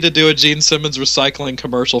 We need to do a Gene Simmons recycling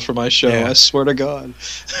commercial for my show. Yeah. I swear to God.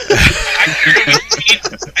 I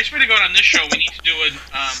swear to God, on this show, we need to do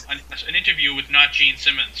an interview with not Gene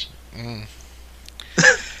Simmons.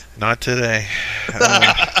 Not today.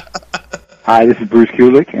 Hi, this is Bruce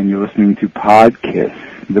Kulick, and you're listening to Pod Kiss,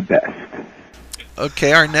 the best.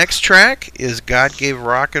 Okay, our next track is God Gave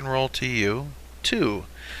Rock and Roll to You 2.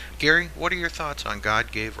 Gary, what are your thoughts on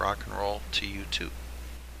God Gave Rock and Roll to You 2?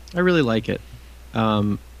 I really like it.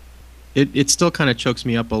 It still kind of chokes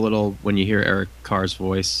me up a little when you hear Eric Carr's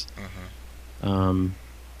voice. I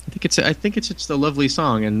think it's just a lovely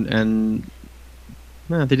song, and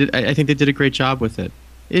no, they did. I think they did a great job with it.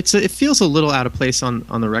 It feels a little out of place on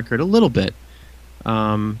the record, a little bit.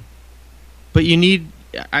 But you need.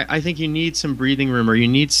 I think you need some breathing room, or you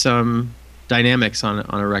need some dynamics on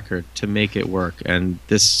a record to make it work, and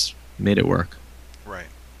this made it work. Right.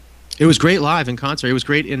 It was great live in concert. It was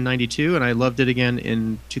great in '92, and I loved it again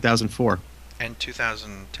in 2004. And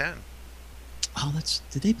 2010. Oh,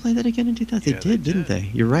 did they play that again in 2000? Yeah, they did, didn't they?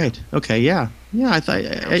 You're right. Okay, yeah.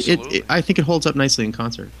 Absolutely. I think it holds up nicely in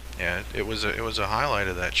concert. Yeah, it was a highlight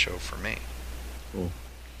of that show for me. Cool.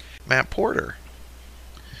 Matt Porter.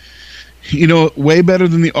 You know, way better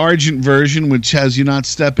than the Argent version, which has you not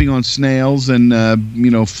stepping on snails and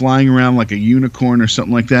flying around like a unicorn or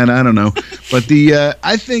something like that. I don't know, but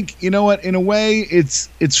I think, you know what? In a way,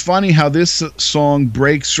 it's funny how this song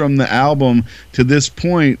breaks from the album to this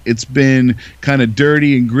point. It's been kind of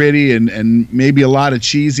dirty and gritty and maybe a lot of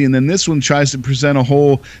cheesy, and then this one tries to present a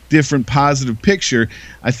whole different positive picture.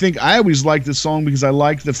 I think I always liked the song because I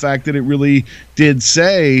liked the fact that it really did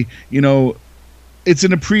say, you know, it's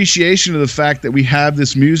an appreciation of the fact that we have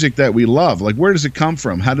this music that we love. Like, where does it come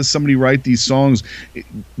from? How does somebody write these songs?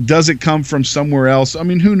 Does it come from somewhere else? I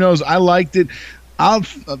mean, who knows? I liked it.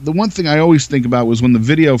 The one thing I always think about was when the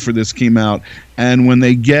video for this came out, and when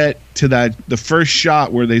they get to the first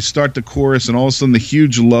shot where they start the chorus, and all of a sudden the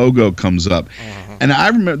huge logo comes up. And I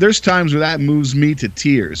remember there's times where that moves me to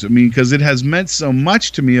tears. I mean, because it has meant so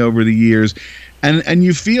much to me over the years. And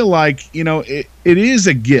you feel like, it is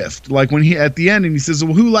a gift. Like when he at the end and he says,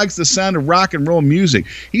 well, who likes the sound of rock and roll music?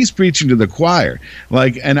 He's preaching to the choir.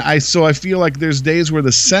 I feel like there's days where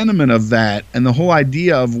the sentiment of that and the whole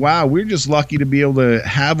idea of, wow, we're just lucky to be able to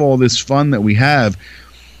have all this fun that we have.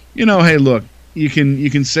 Hey, look, you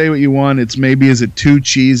can say what you want. It's maybe, is it too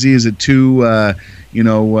cheesy? Is it too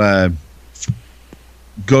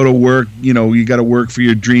go to work, you got to work for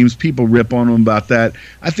your dreams. People rip on them about that.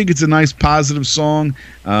 I think it's a nice, positive song.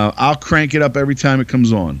 I'll crank it up every time it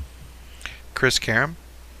comes on. Chris Karam?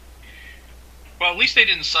 Well, at least they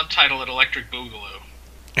didn't subtitle it Electric Boogaloo.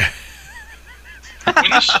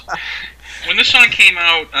 When this song came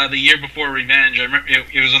out the year before Revenge, I remember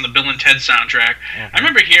it was on the Bill and Ted soundtrack. Mm-hmm. I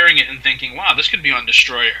remember hearing it and thinking, wow, this could be on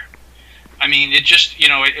Destroyer. I mean, it just,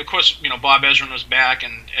 of course, Bob Ezrin was back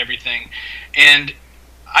and everything. And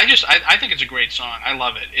I think it's a great song. I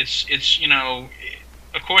love it. It's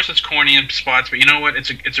of course it's corny in spots, but you know what?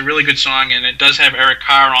 It's a really good song, and it does have Eric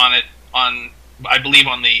Carr on it. I believe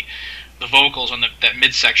on the vocals on that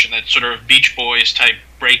midsection, that sort of Beach Boys type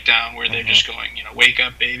breakdown where they're just going, wake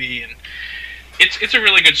up, baby, and it's a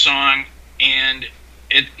really good song, and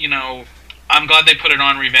it I'm glad they put it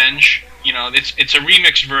on Revenge. It's a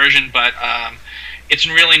remixed version, but it's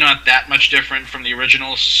really not that much different from the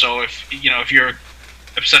original. So if you're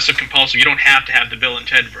obsessive compulsive, you don't have to have the Bill and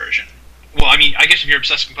Ted version. Well, I mean, I guess if you're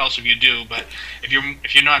obsessive compulsive, you do, but if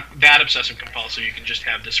you're not that obsessive compulsive, you can just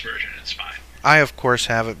have this version. It's fine. I of course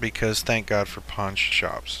have it because thank God for pawn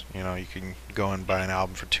shops. You can go and buy an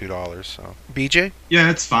album for $2. So BJ?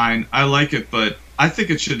 Yeah, it's fine. I like it, but I think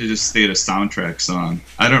it should have just stayed a soundtrack song.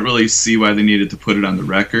 I don't really see why they needed to put it on the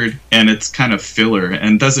record, and it's kind of filler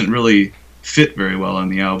and doesn't really fit very well on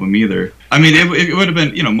the album either. I mean, it would have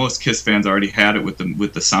been, most Kiss fans already had it with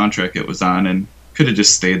the soundtrack it was on, and could have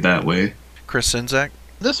just stayed that way. Chris Czynszak?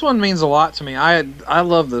 This one means a lot to me. I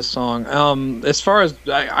love this song. As far as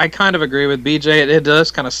I kind of agree with BJ, it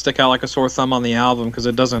does kind of stick out like a sore thumb on the album because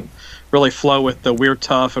it doesn't really flow with the we're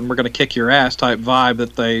tough and we're going to kick your ass type vibe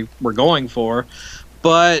that they were going for.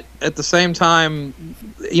 But at the same time,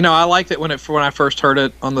 I liked it when I first heard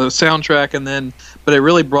it on the soundtrack, but it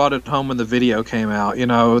really brought it home when the video came out.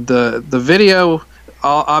 The video,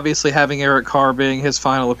 obviously having Eric Carr being his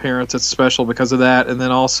final appearance, it's special because of that. And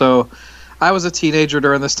then also, I was a teenager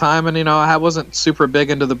during this time, and I wasn't super big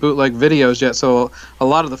into the bootleg videos yet. So a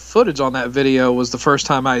lot of the footage on that video was the first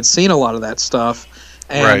time I had seen a lot of that stuff.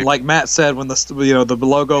 And like Matt said, when the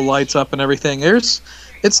logo lights up and everything,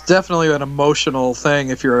 it's definitely an emotional thing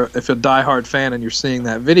if you're a diehard fan and you're seeing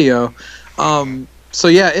that video. So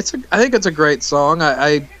yeah, I think it's a great song.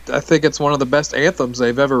 I think it's one of the best anthems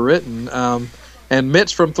they've ever written. And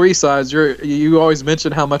Mitch from Three Sides, you always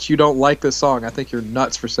mention how much you don't like this song. I think you're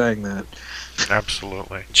nuts for saying that.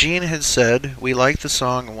 Absolutely. Gene had said, we liked the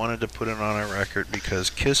song and wanted to put it on our record because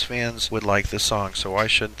Kiss fans would like the song, so why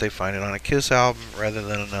shouldn't they find it on a Kiss album rather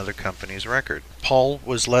than another company's record? Paul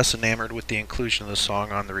was less enamored with the inclusion of the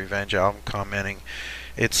song on the Revenge album, commenting,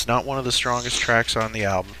 it's not one of the strongest tracks on the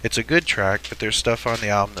album. It's a good track, but there's stuff on the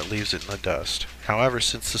album that leaves it in the dust. However,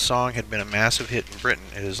 since the song had been a massive hit in Britain,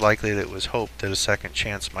 it is likely that it was hoped that a second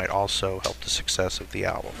chance might also help the success of the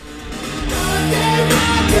album.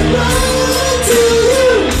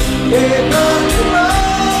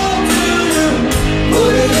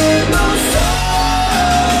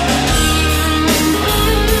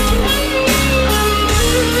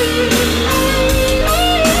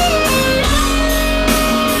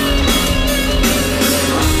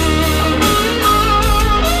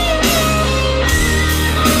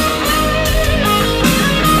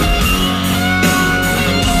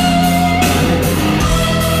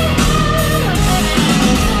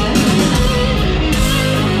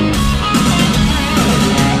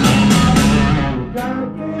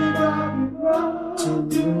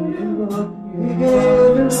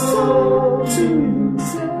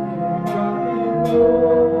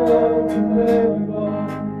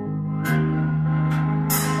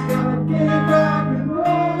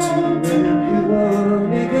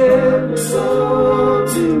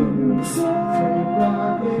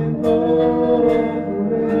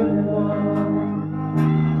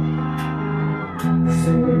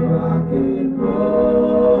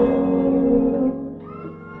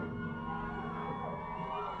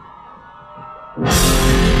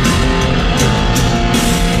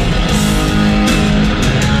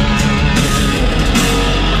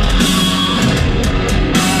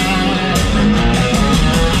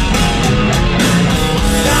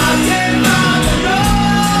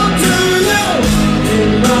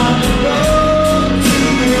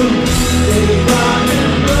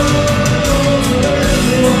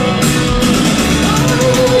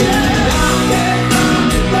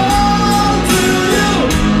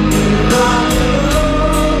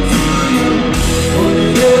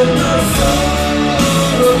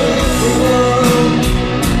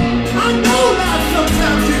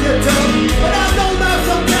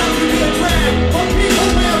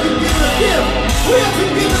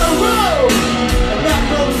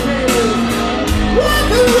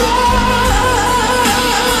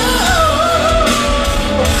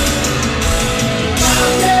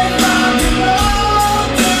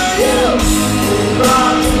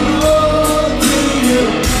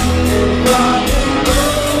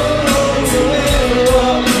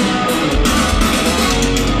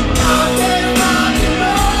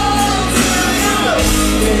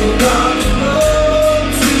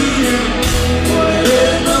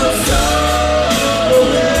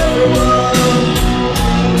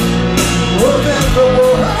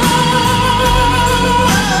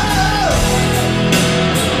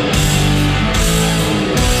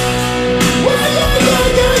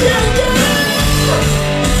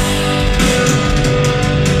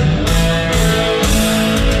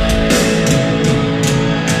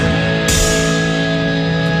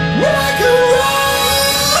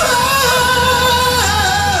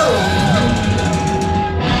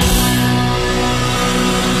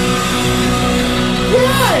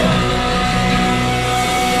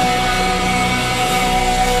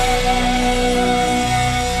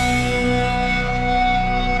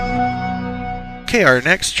 Okay, our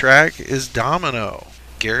next track is Domino.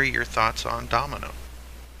 Gary, your thoughts on Domino?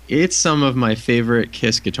 It's some of my favorite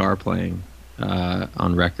Kiss guitar playing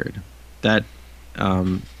on record. That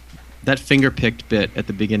finger-picked bit at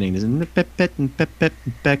the beginning is bad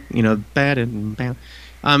and bad.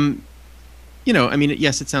 I mean,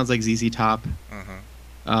 yes, it sounds like ZZ Top.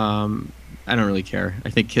 I don't really care. I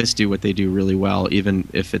think Kiss do what they do really well, even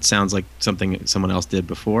if it sounds like something someone else did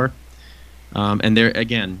before. And there,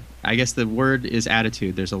 again, I guess the word is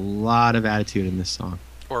attitude. There's a lot of attitude in this song.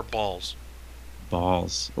 Or balls.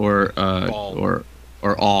 Balls. Or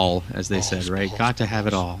all, as they said, right? Got to have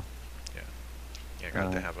it all. Yeah,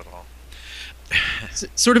 got to have it all.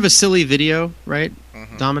 Sort of a silly video, right?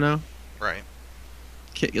 Domino? Right.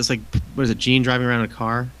 It's like, what is it, Gene driving around in a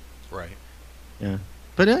car? Right. Yeah.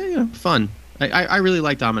 But, fun. I really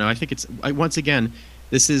like Domino. I think it's, once again,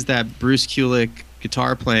 this is that Bruce Kulick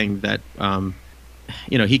guitar playing that, I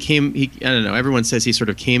don't know, everyone says he sort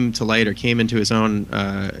of came to light or came into his own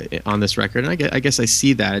on this record. And I guess I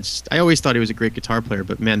see that. I always thought he was a great guitar player,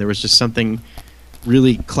 but man, there was just something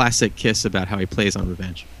really classic Kiss about how he plays on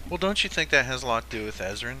Revenge. Well, don't you think that has a lot to do with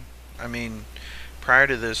Ezrin? I mean, prior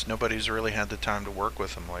to this, nobody's really had the time to work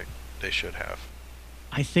with him like they should have.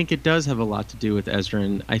 I think it does have a lot to do with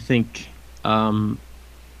Ezrin. I think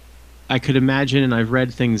I could imagine, and I've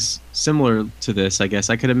read things similar to this, I guess.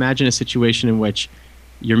 I could imagine a situation in which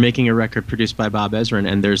you're making a record produced by Bob Ezrin,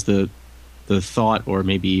 and there's the thought, or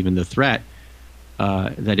maybe even the threat,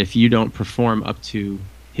 that if you don't perform up to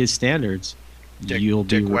his standards, you'll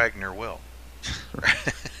be... Dick Wagner will.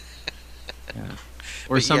 Yeah.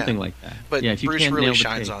 Or but something like that. But if you Bruce can't really nail the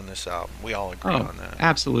shines tape. on this album. We all agree on that.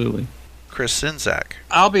 Absolutely. Chris Czynszak.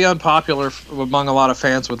 I'll be unpopular among a lot of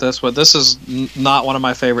fans with this, but this is not one of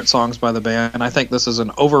my favorite songs by the band. I think this is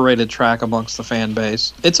an overrated track amongst the fan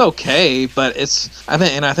base. It's okay, but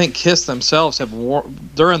I think Kiss themselves have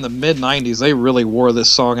during the mid '90s, they really wore this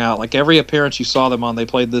song out. Like every appearance you saw them on, they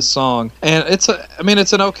played this song, and it's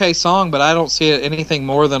an okay song, but I don't see it anything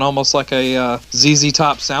more than almost like a ZZ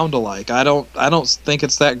Top sound-alike. I don't think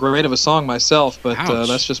it's that great of a song myself, but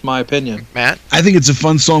that's just my opinion. Matt, I think it's a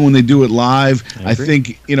fun song when they do it live. I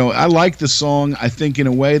think, I like the song. I think in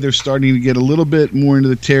a way they're starting to get a little bit more into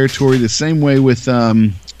the territory, the same way with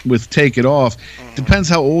Take It Off. Depends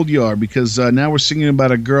how old you are, because now we're singing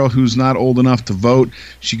about a girl who's not old enough to vote.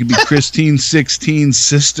 She could be Christine 16's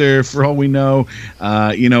sister, for all we know.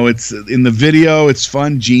 It's in the video, it's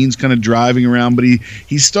fun. Gene's kind of driving around, but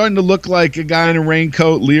he's starting to look like a guy in a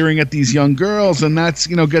raincoat leering at these young girls, and that's,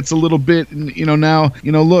 gets a little bit, now,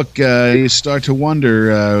 look, you start to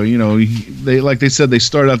wonder, they said they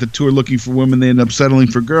started out the tour looking for women, they end up settling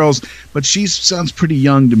for girls, but she sounds pretty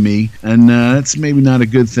young to me, and that's maybe not a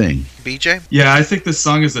good thing. BJ? Yeah, I think this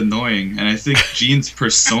song is annoying, and I think Gene's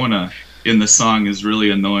persona in the song is really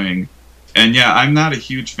annoying. And yeah, I'm not a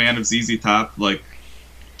huge fan of ZZ Top. Like,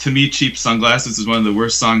 to me, Cheap Sunglasses is one of the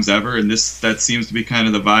worst songs ever, and that seems to be kind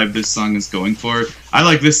of the vibe this song is going for. I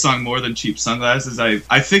like this song more than Cheap Sunglasses. I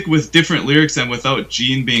think with different lyrics and without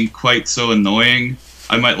Gene being quite so annoying,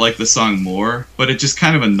 I might like the song more, but it just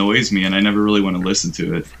kind of annoys me, and I never really want to listen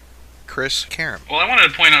to it. Chris, Karen. Well, I wanted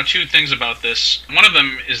to point out two things about this. One of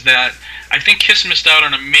them is that I think Kiss missed out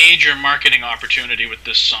on a major marketing opportunity with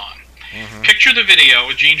this song. Mm-hmm. Picture the video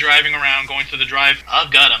with Gene driving around, going to the drive.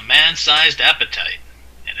 I've got a man-sized appetite,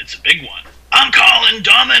 and it's a big one. I'm calling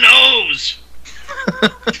Domino's!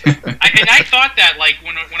 I thought that, like,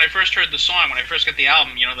 when I first heard the song, when I first got the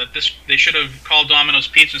album, that they should have called Domino's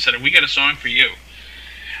Pizza and said, we got a song for you.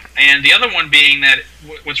 And the other one being that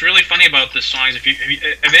what's really funny about this song is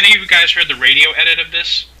have any of you guys heard the radio edit of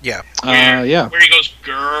this? Yeah. Where he goes,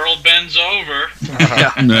 "Girl bends over."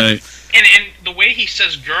 Yeah. Nice. And the way he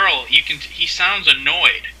says "girl," he sounds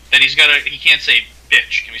annoyed that he can't say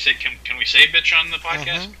bitch. Can we say bitch on the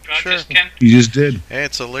podcast? Sure. Ken? You just did. Hey,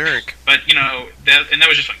 it's a lyric. But that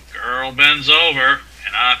was just like, "Girl bends over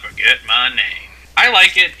and I forget my name." I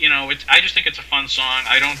like it, I just think it's a fun song.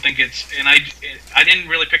 I don't think and I didn't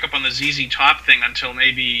really pick up on the ZZ Top thing until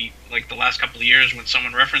maybe like the last couple of years when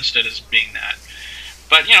someone referenced it as being that.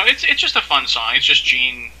 But it's just a fun song. It's just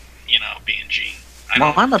Gene, being Gene.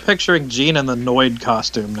 I'm picturing Gene in the Noid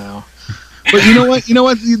costume now. But you know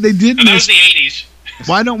what? They did. That was the 80s.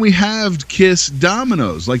 Why don't we have Kiss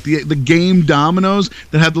dominoes, like the game dominoes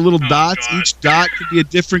that have the little dots? God. Each dot could be a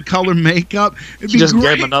different color makeup. It'd be just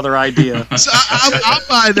great. gave another idea. So I'll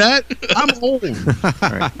buy that. I'm old. Right.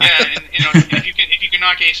 Yeah, and if you can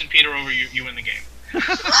knock Ace and Peter over, you win the game.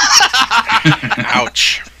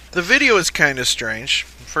 Ouch. The video is kind of strange.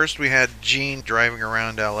 First we had Gene driving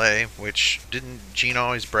around L.A., which didn't Gene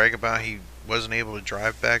always brag about? He wasn't able to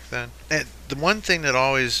drive back then. And the one thing that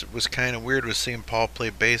always was kind of weird was seeing Paul play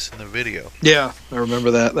bass in the video. Yeah, I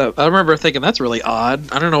remember that. I remember thinking that's really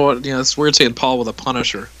odd. I don't know what, it's weird seeing Paul with a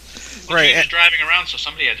Punisher. Well, he was driving around, so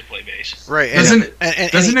somebody had to play bass. Right. Doesn't and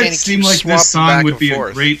it seem like this song would be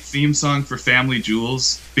a great theme song for Family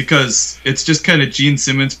Jewels? Because it's just kind of Gene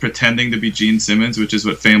Simmons pretending to be Gene Simmons, which is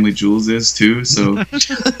what Family Jewels is, too. So.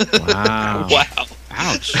 Wow.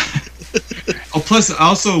 Ouch. Oh, plus,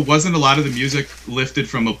 also, wasn't a lot of the music lifted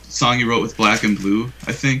from a song he wrote with Black and Blue,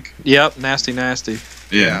 I think? Yep, Nasty Nasty.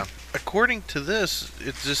 Yeah. According to this,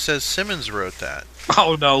 it just says Simmons wrote that.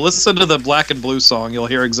 Oh, no, listen to the Black and Blue song. You'll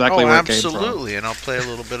hear exactly where it came from. Absolutely, and I'll play a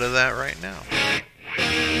little bit of that right now.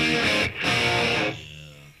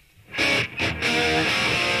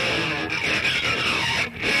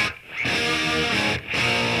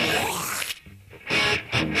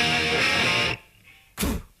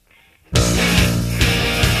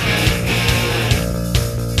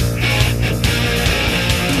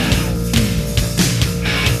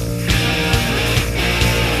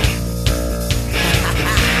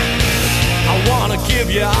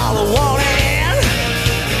 Give you all I wanted.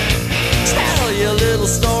 Tell you a little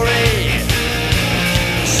story.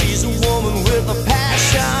 She's a woman with a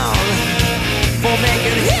passion for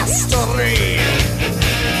making history.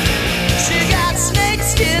 She got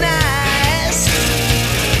snakeskin eyes,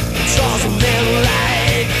 draws men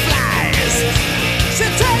like flies.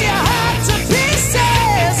 She'll tear your heart to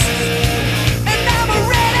pieces, and I'm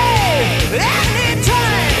ready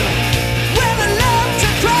anytime with a love to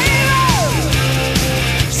crave.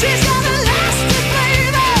 She's got a lasting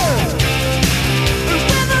flavor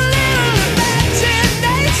with a little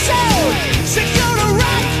imagination. She's gonna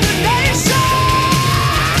rock the nation.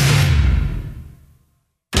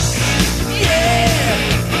 Yeah,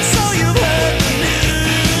 so you've heard the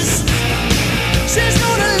news. She's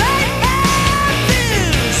gonna light our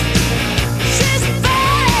fuse. She's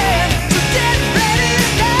there to get ready to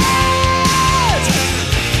dance.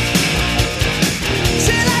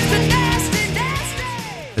 She likes the nasty, nasty.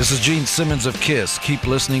 This is Gene Simmons of KISS. Keep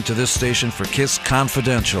listening to this station for KISS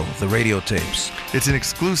Confidential, the radio tapes. It's an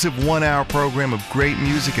exclusive 1-hour program of great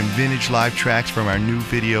music and vintage live tracks from our new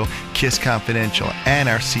video, KISS Confidential, and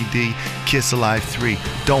our CD, KISS Alive 3.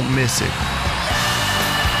 Don't miss it.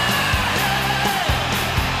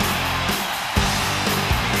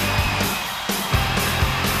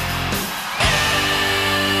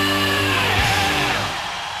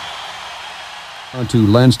 On to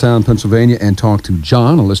Lansdowne, Pennsylvania, and talk to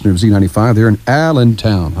John, a listener of Z95 there in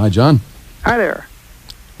Allentown. Hi, John. Hi there.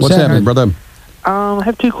 What's happening, brother? I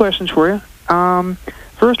have two questions for you.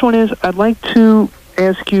 First one is, I'd like to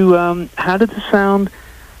ask you, how did the sound,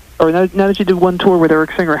 or now that you did one tour with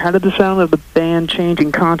Eric Singer, how did the sound of the band change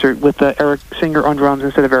in concert with Eric Singer on drums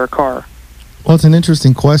instead of Eric Carr? Well, it's an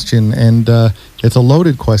interesting question, and it's a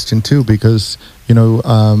loaded question, too, because,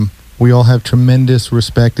 we all have tremendous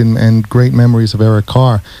respect and great memories of Eric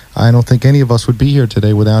Carr. I don't think any of us would be here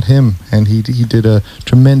today without him, and he did a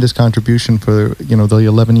tremendous contribution for the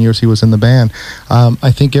 11 years he was in the band.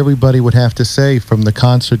 I think everybody would have to say, from the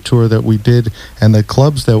concert tour that we did and the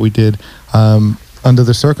clubs that we did, under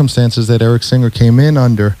the circumstances that Eric Singer came in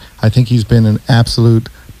under, I think he's been an absolute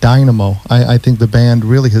dynamo. I think the band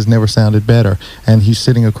really has never sounded better, and he's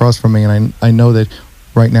sitting across from me, and I know that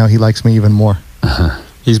right now he likes me even more.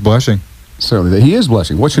 He's blushing. Certainly. He is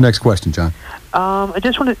blushing. What's your next question, John? I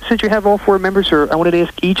just wanted, since you have all four members here, I wanted to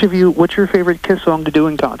ask each of you, what's your favorite KISS song to do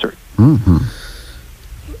in concert? Mm-hmm.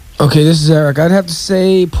 Okay, this is Eric. I'd have to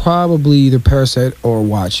say probably either Parasite or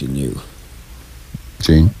Watching You.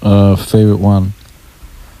 Gene? Favorite one.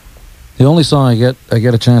 The only song I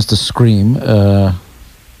get a chance to scream,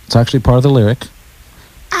 it's actually part of the lyric.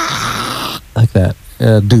 Like that.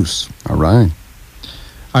 Deuce. All right.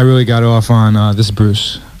 I really got off on, this is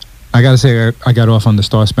Bruce. I gotta say, I got off on the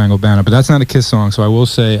Star Spangled Banner, but that's not a KISS song, so I will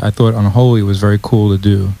say I thought on a whole it was very cool to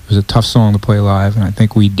do. It was a tough song to play live, and I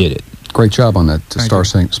think we did it. Great job on that Star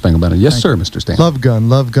Spangled Banner. Yes, sir, Mr. Stan. Love Gun,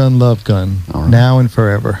 Love Gun, Love Gun. All right. Now and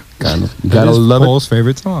forever. You gotta love Paul's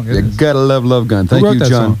favorite song. You gotta love Love Gun. Thank you,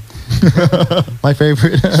 John. My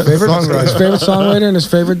favorite songwriter. His favorite songwriter and his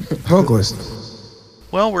favorite vocalist.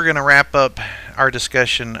 Well, we're going to wrap up our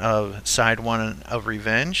discussion of Side 1 of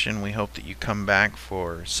Revenge, and we hope that you come back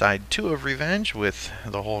for Side 2 of Revenge with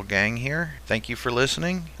the whole gang here. Thank you for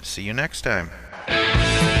listening. See you next time.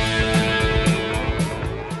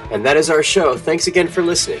 And that is our show. Thanks again for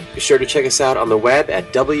listening. Be sure to check us out on the web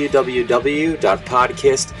at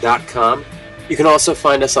www.podkist.com. You can also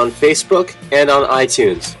find us on Facebook and on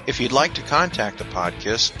iTunes. If you'd like to contact the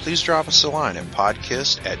Podkiss, please drop us a line at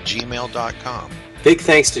podkiss@gmail.com. Big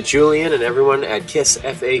thanks to Julian and everyone at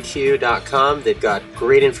KissFAQ.com. They've got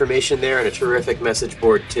great information there and a terrific message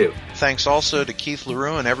board, too. Thanks also to Keith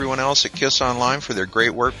LaRue and everyone else at Kiss Online for their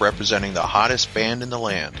great work representing the hottest band in the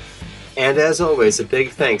land. And as always, a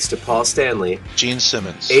big thanks to Paul Stanley, Gene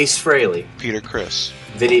Simmons, Ace Frehley, Peter Criss,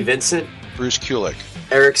 Vinnie Vincent, Bruce Kulick,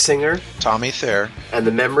 Eric Singer, Tommy Thayer, and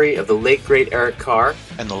the memory of the late great Eric Carr,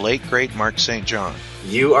 and the late great Mark St. John.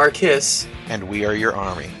 You are Kiss, and we are your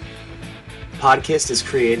army. Podkiss is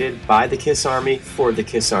created by the Kiss Army for the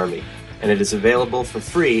Kiss Army, and it is available for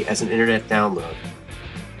free as an internet download.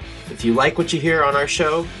 If you like what you hear on our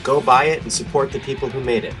show, go buy it and support the people who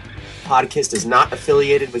made it. Podkiss is not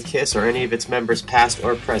affiliated with Kiss or any of its members past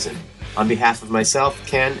or present. On behalf of myself,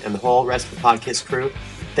 Ken, and the whole rest of the Podkiss crew,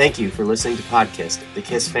 thank you for listening to Podkiss, the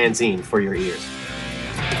Kiss fanzine for your ears.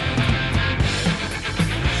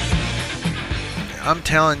 I'm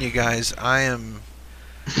telling you guys, I am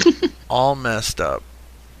all messed up.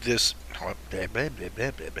 This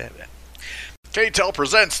K-Tel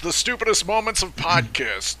presents the stupidest moments of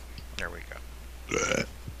Podkiss. There we go.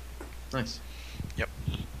 Nice. Yep.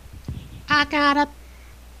 I got a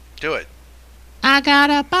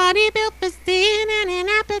body built for sin and an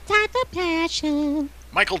appetite for passion.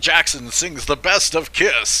 Michael Jackson sings the best of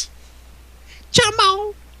Kiss. Come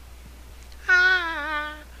on.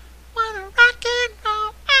 I wanna rock and roll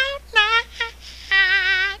all night.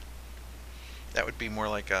 That would be more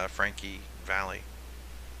like Frankie Valli.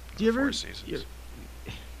 Do you ever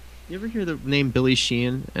hear the name Billy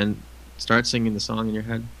Sheehan and start singing the song in your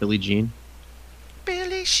head? Billie Jean?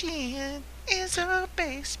 Billy Sheehan is a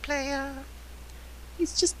bass player.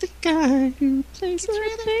 He's just a guy who plays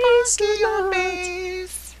the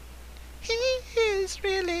bass. He is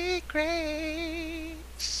really great.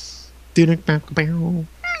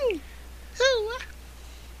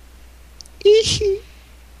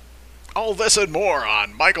 All this and more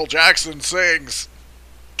on Michael Jackson Sings.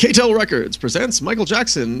 K-Tel Records presents Michael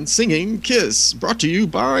Jackson singing Kiss, brought to you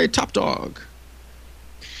by Top Dog.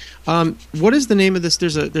 What is the name of this?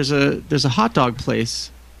 There's a hot dog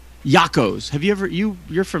place, Yakko's. Have you ever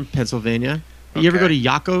you're from Pennsylvania? You ever go to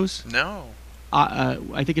Yakko's? No.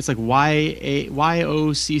 I think it's like YOCCO''S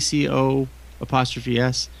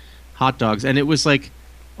hot dogs, and it was like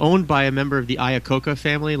owned by a member of the Iacocca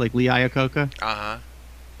family, like Lee Iacocca.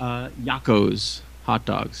 Yakko's hot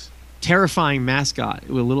dogs. Terrifying mascot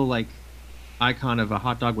with a little like icon of a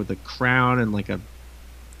hot dog with a crown and like a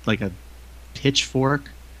pitchfork.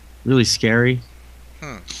 Really scary.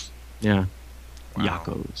 Yeah. Wow.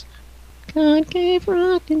 Yakko's. God gave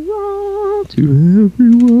rock and roll to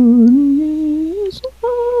everyone. Yes,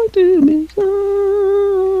 all to me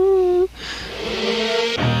so.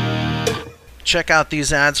 Check out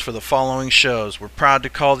these ads for the following shows. We're proud to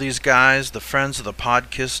call these guys the Friends of the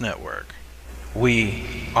Podkiss Network. We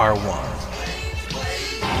are one.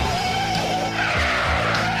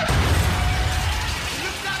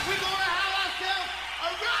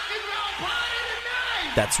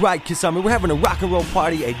 That's right, Kiss Army. We're having a rock and roll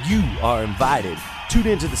party, and you are invited. Tune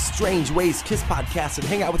into the Strange Ways Kiss podcast and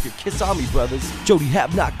hang out with your Kiss Army brothers, Jody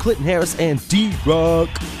Havnock, Clinton Harris, and D-Rock.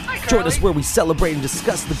 Join us where we celebrate and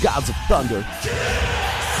discuss the gods of thunder.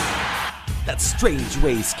 That's Strange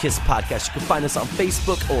Ways Kiss podcast. You can find us on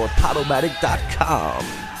Facebook or Podomatic.com.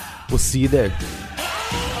 We'll see you there.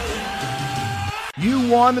 You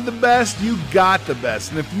wanted the best, you got the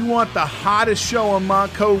best. And if you want the hottest show on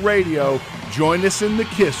Monco Radio, join us in the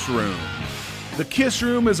Kiss Room. The Kiss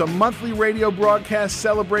Room is a monthly radio broadcast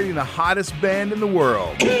celebrating the hottest band in the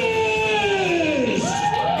world. Kiss!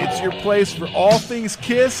 It's your place for all things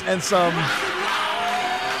Kiss and some...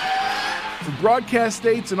 For broadcast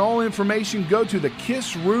dates and all information, go to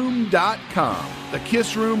thekissroom.com. The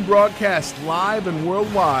Kiss Room broadcasts live and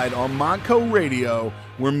worldwide on Monco Radio,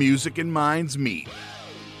 where music and minds meet.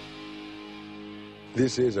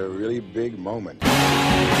 This is a really big moment.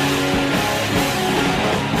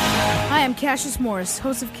 Hi, I'm Cassius Morris,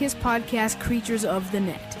 host of Kiss podcast Creatures of the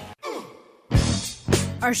Net.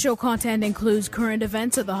 Our show content includes current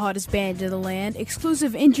events of the hottest band in the land,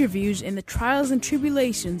 exclusive interviews, and the trials and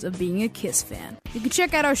tribulations of being a Kiss fan. You can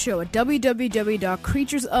check out our show at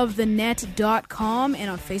www.creaturesofthenet.com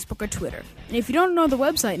and on Facebook or Twitter. And if you don't know the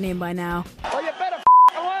website name by now, well, you better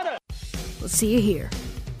learn it. We'll see you here.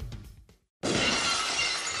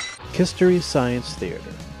 History Science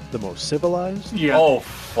Theater, the most civilized. Yeah.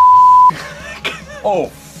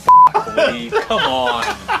 Oh, Lee, come on.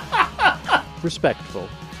 Respectful.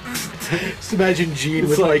 Just imagine Gene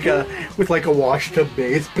with like a washed up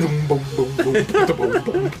bass. Boom, boom, boom, boom, boom,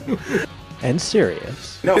 boom, boom. and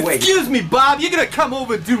serious. No, wait. Excuse me, Bob. You're going to come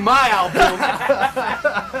over and do my album.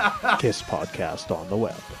 KISS podcast on the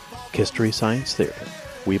web. History Science Theater.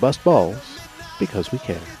 We bust balls because we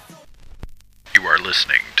care. You are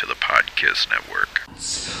listening to the Podkiss Network.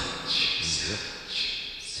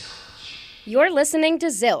 You're listening to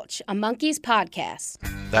Zilch, a Monkeys podcast.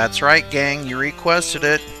 That's right, gang. You requested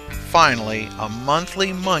it. Finally, a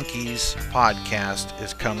monthly Monkeys podcast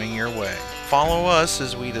is coming your way. Follow us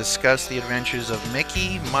as we discuss the adventures of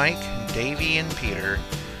Mickey, Mike, Davey, and Peter.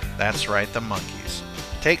 That's right, the Monkeys.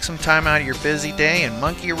 Take some time out of your busy day and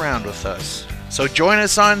monkey around with us. So join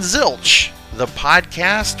us on Zilch, the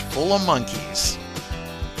podcast full of monkeys.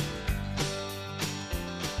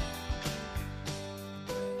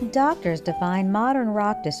 Doctors define modern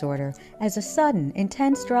rock disorder as a sudden,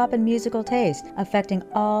 intense drop in musical taste affecting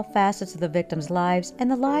all facets of the victims' lives and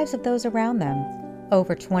the lives of those around them.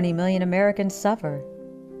 Over 20 million Americans suffer.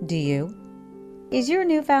 Do you? Is your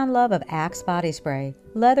newfound love of Axe body spray,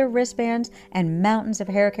 leather wristbands, and mountains of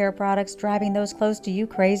hair care products driving those close to you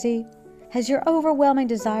crazy? Has your overwhelming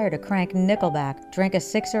desire to crank Nickelback, drink a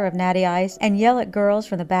sixer of Natty Ice, and yell at girls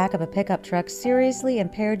from the back of a pickup truck seriously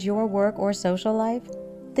impaired your work or social life?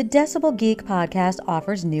 The Decibel Geek Podcast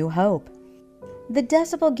offers new hope. The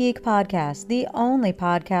Decibel Geek Podcast, the only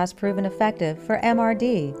podcast proven effective for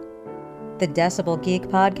MRD. The Decibel Geek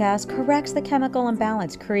Podcast corrects the chemical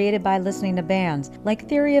imbalance created by listening to bands like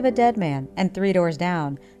Theory of a Dead Man and Three Doors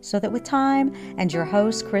Down, so that with time and your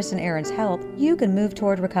hosts Chris and Aaron's help, you can move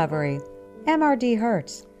toward recovery. MRD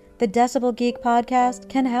hurts. The Decibel Geek Podcast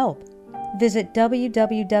can help. Visit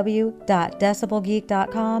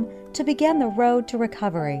www.decibelgeek.com to begin the road to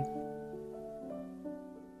recovery.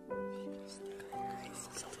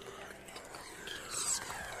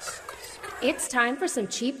 It's time for some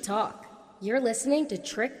cheap talk. You're listening to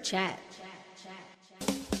Trick Chat.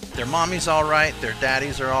 Their mommy's alright, their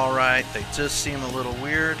daddies are alright, they just seem a little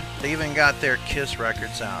weird. They even got their Kiss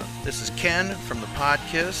records out. This is Ken from the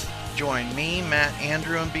Podkiss. Join me, Matt,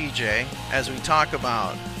 Andrew, and BJ as we talk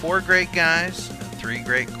about 4 great guys and 3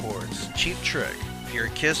 great chords. Cheap Trick. If you're a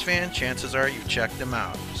Kiss fan, chances are you've checked them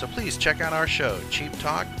out. So please check out our show, Cheap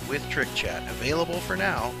Talk with Trick Chat, available for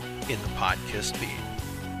now in the Podkiss feed.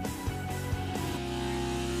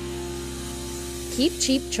 Keep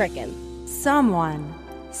cheap trickin'. Someone,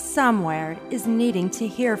 somewhere, is needing to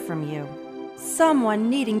hear from you. Someone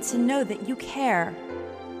needing to know that you care.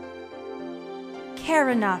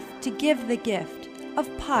 Care enough to give the gift of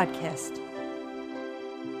Podkiss.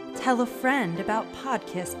 Tell a friend about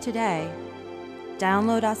Podkiss today.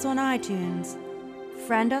 Download us on iTunes,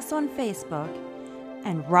 friend us on Facebook,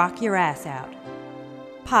 and rock your ass out.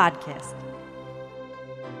 Podkiss.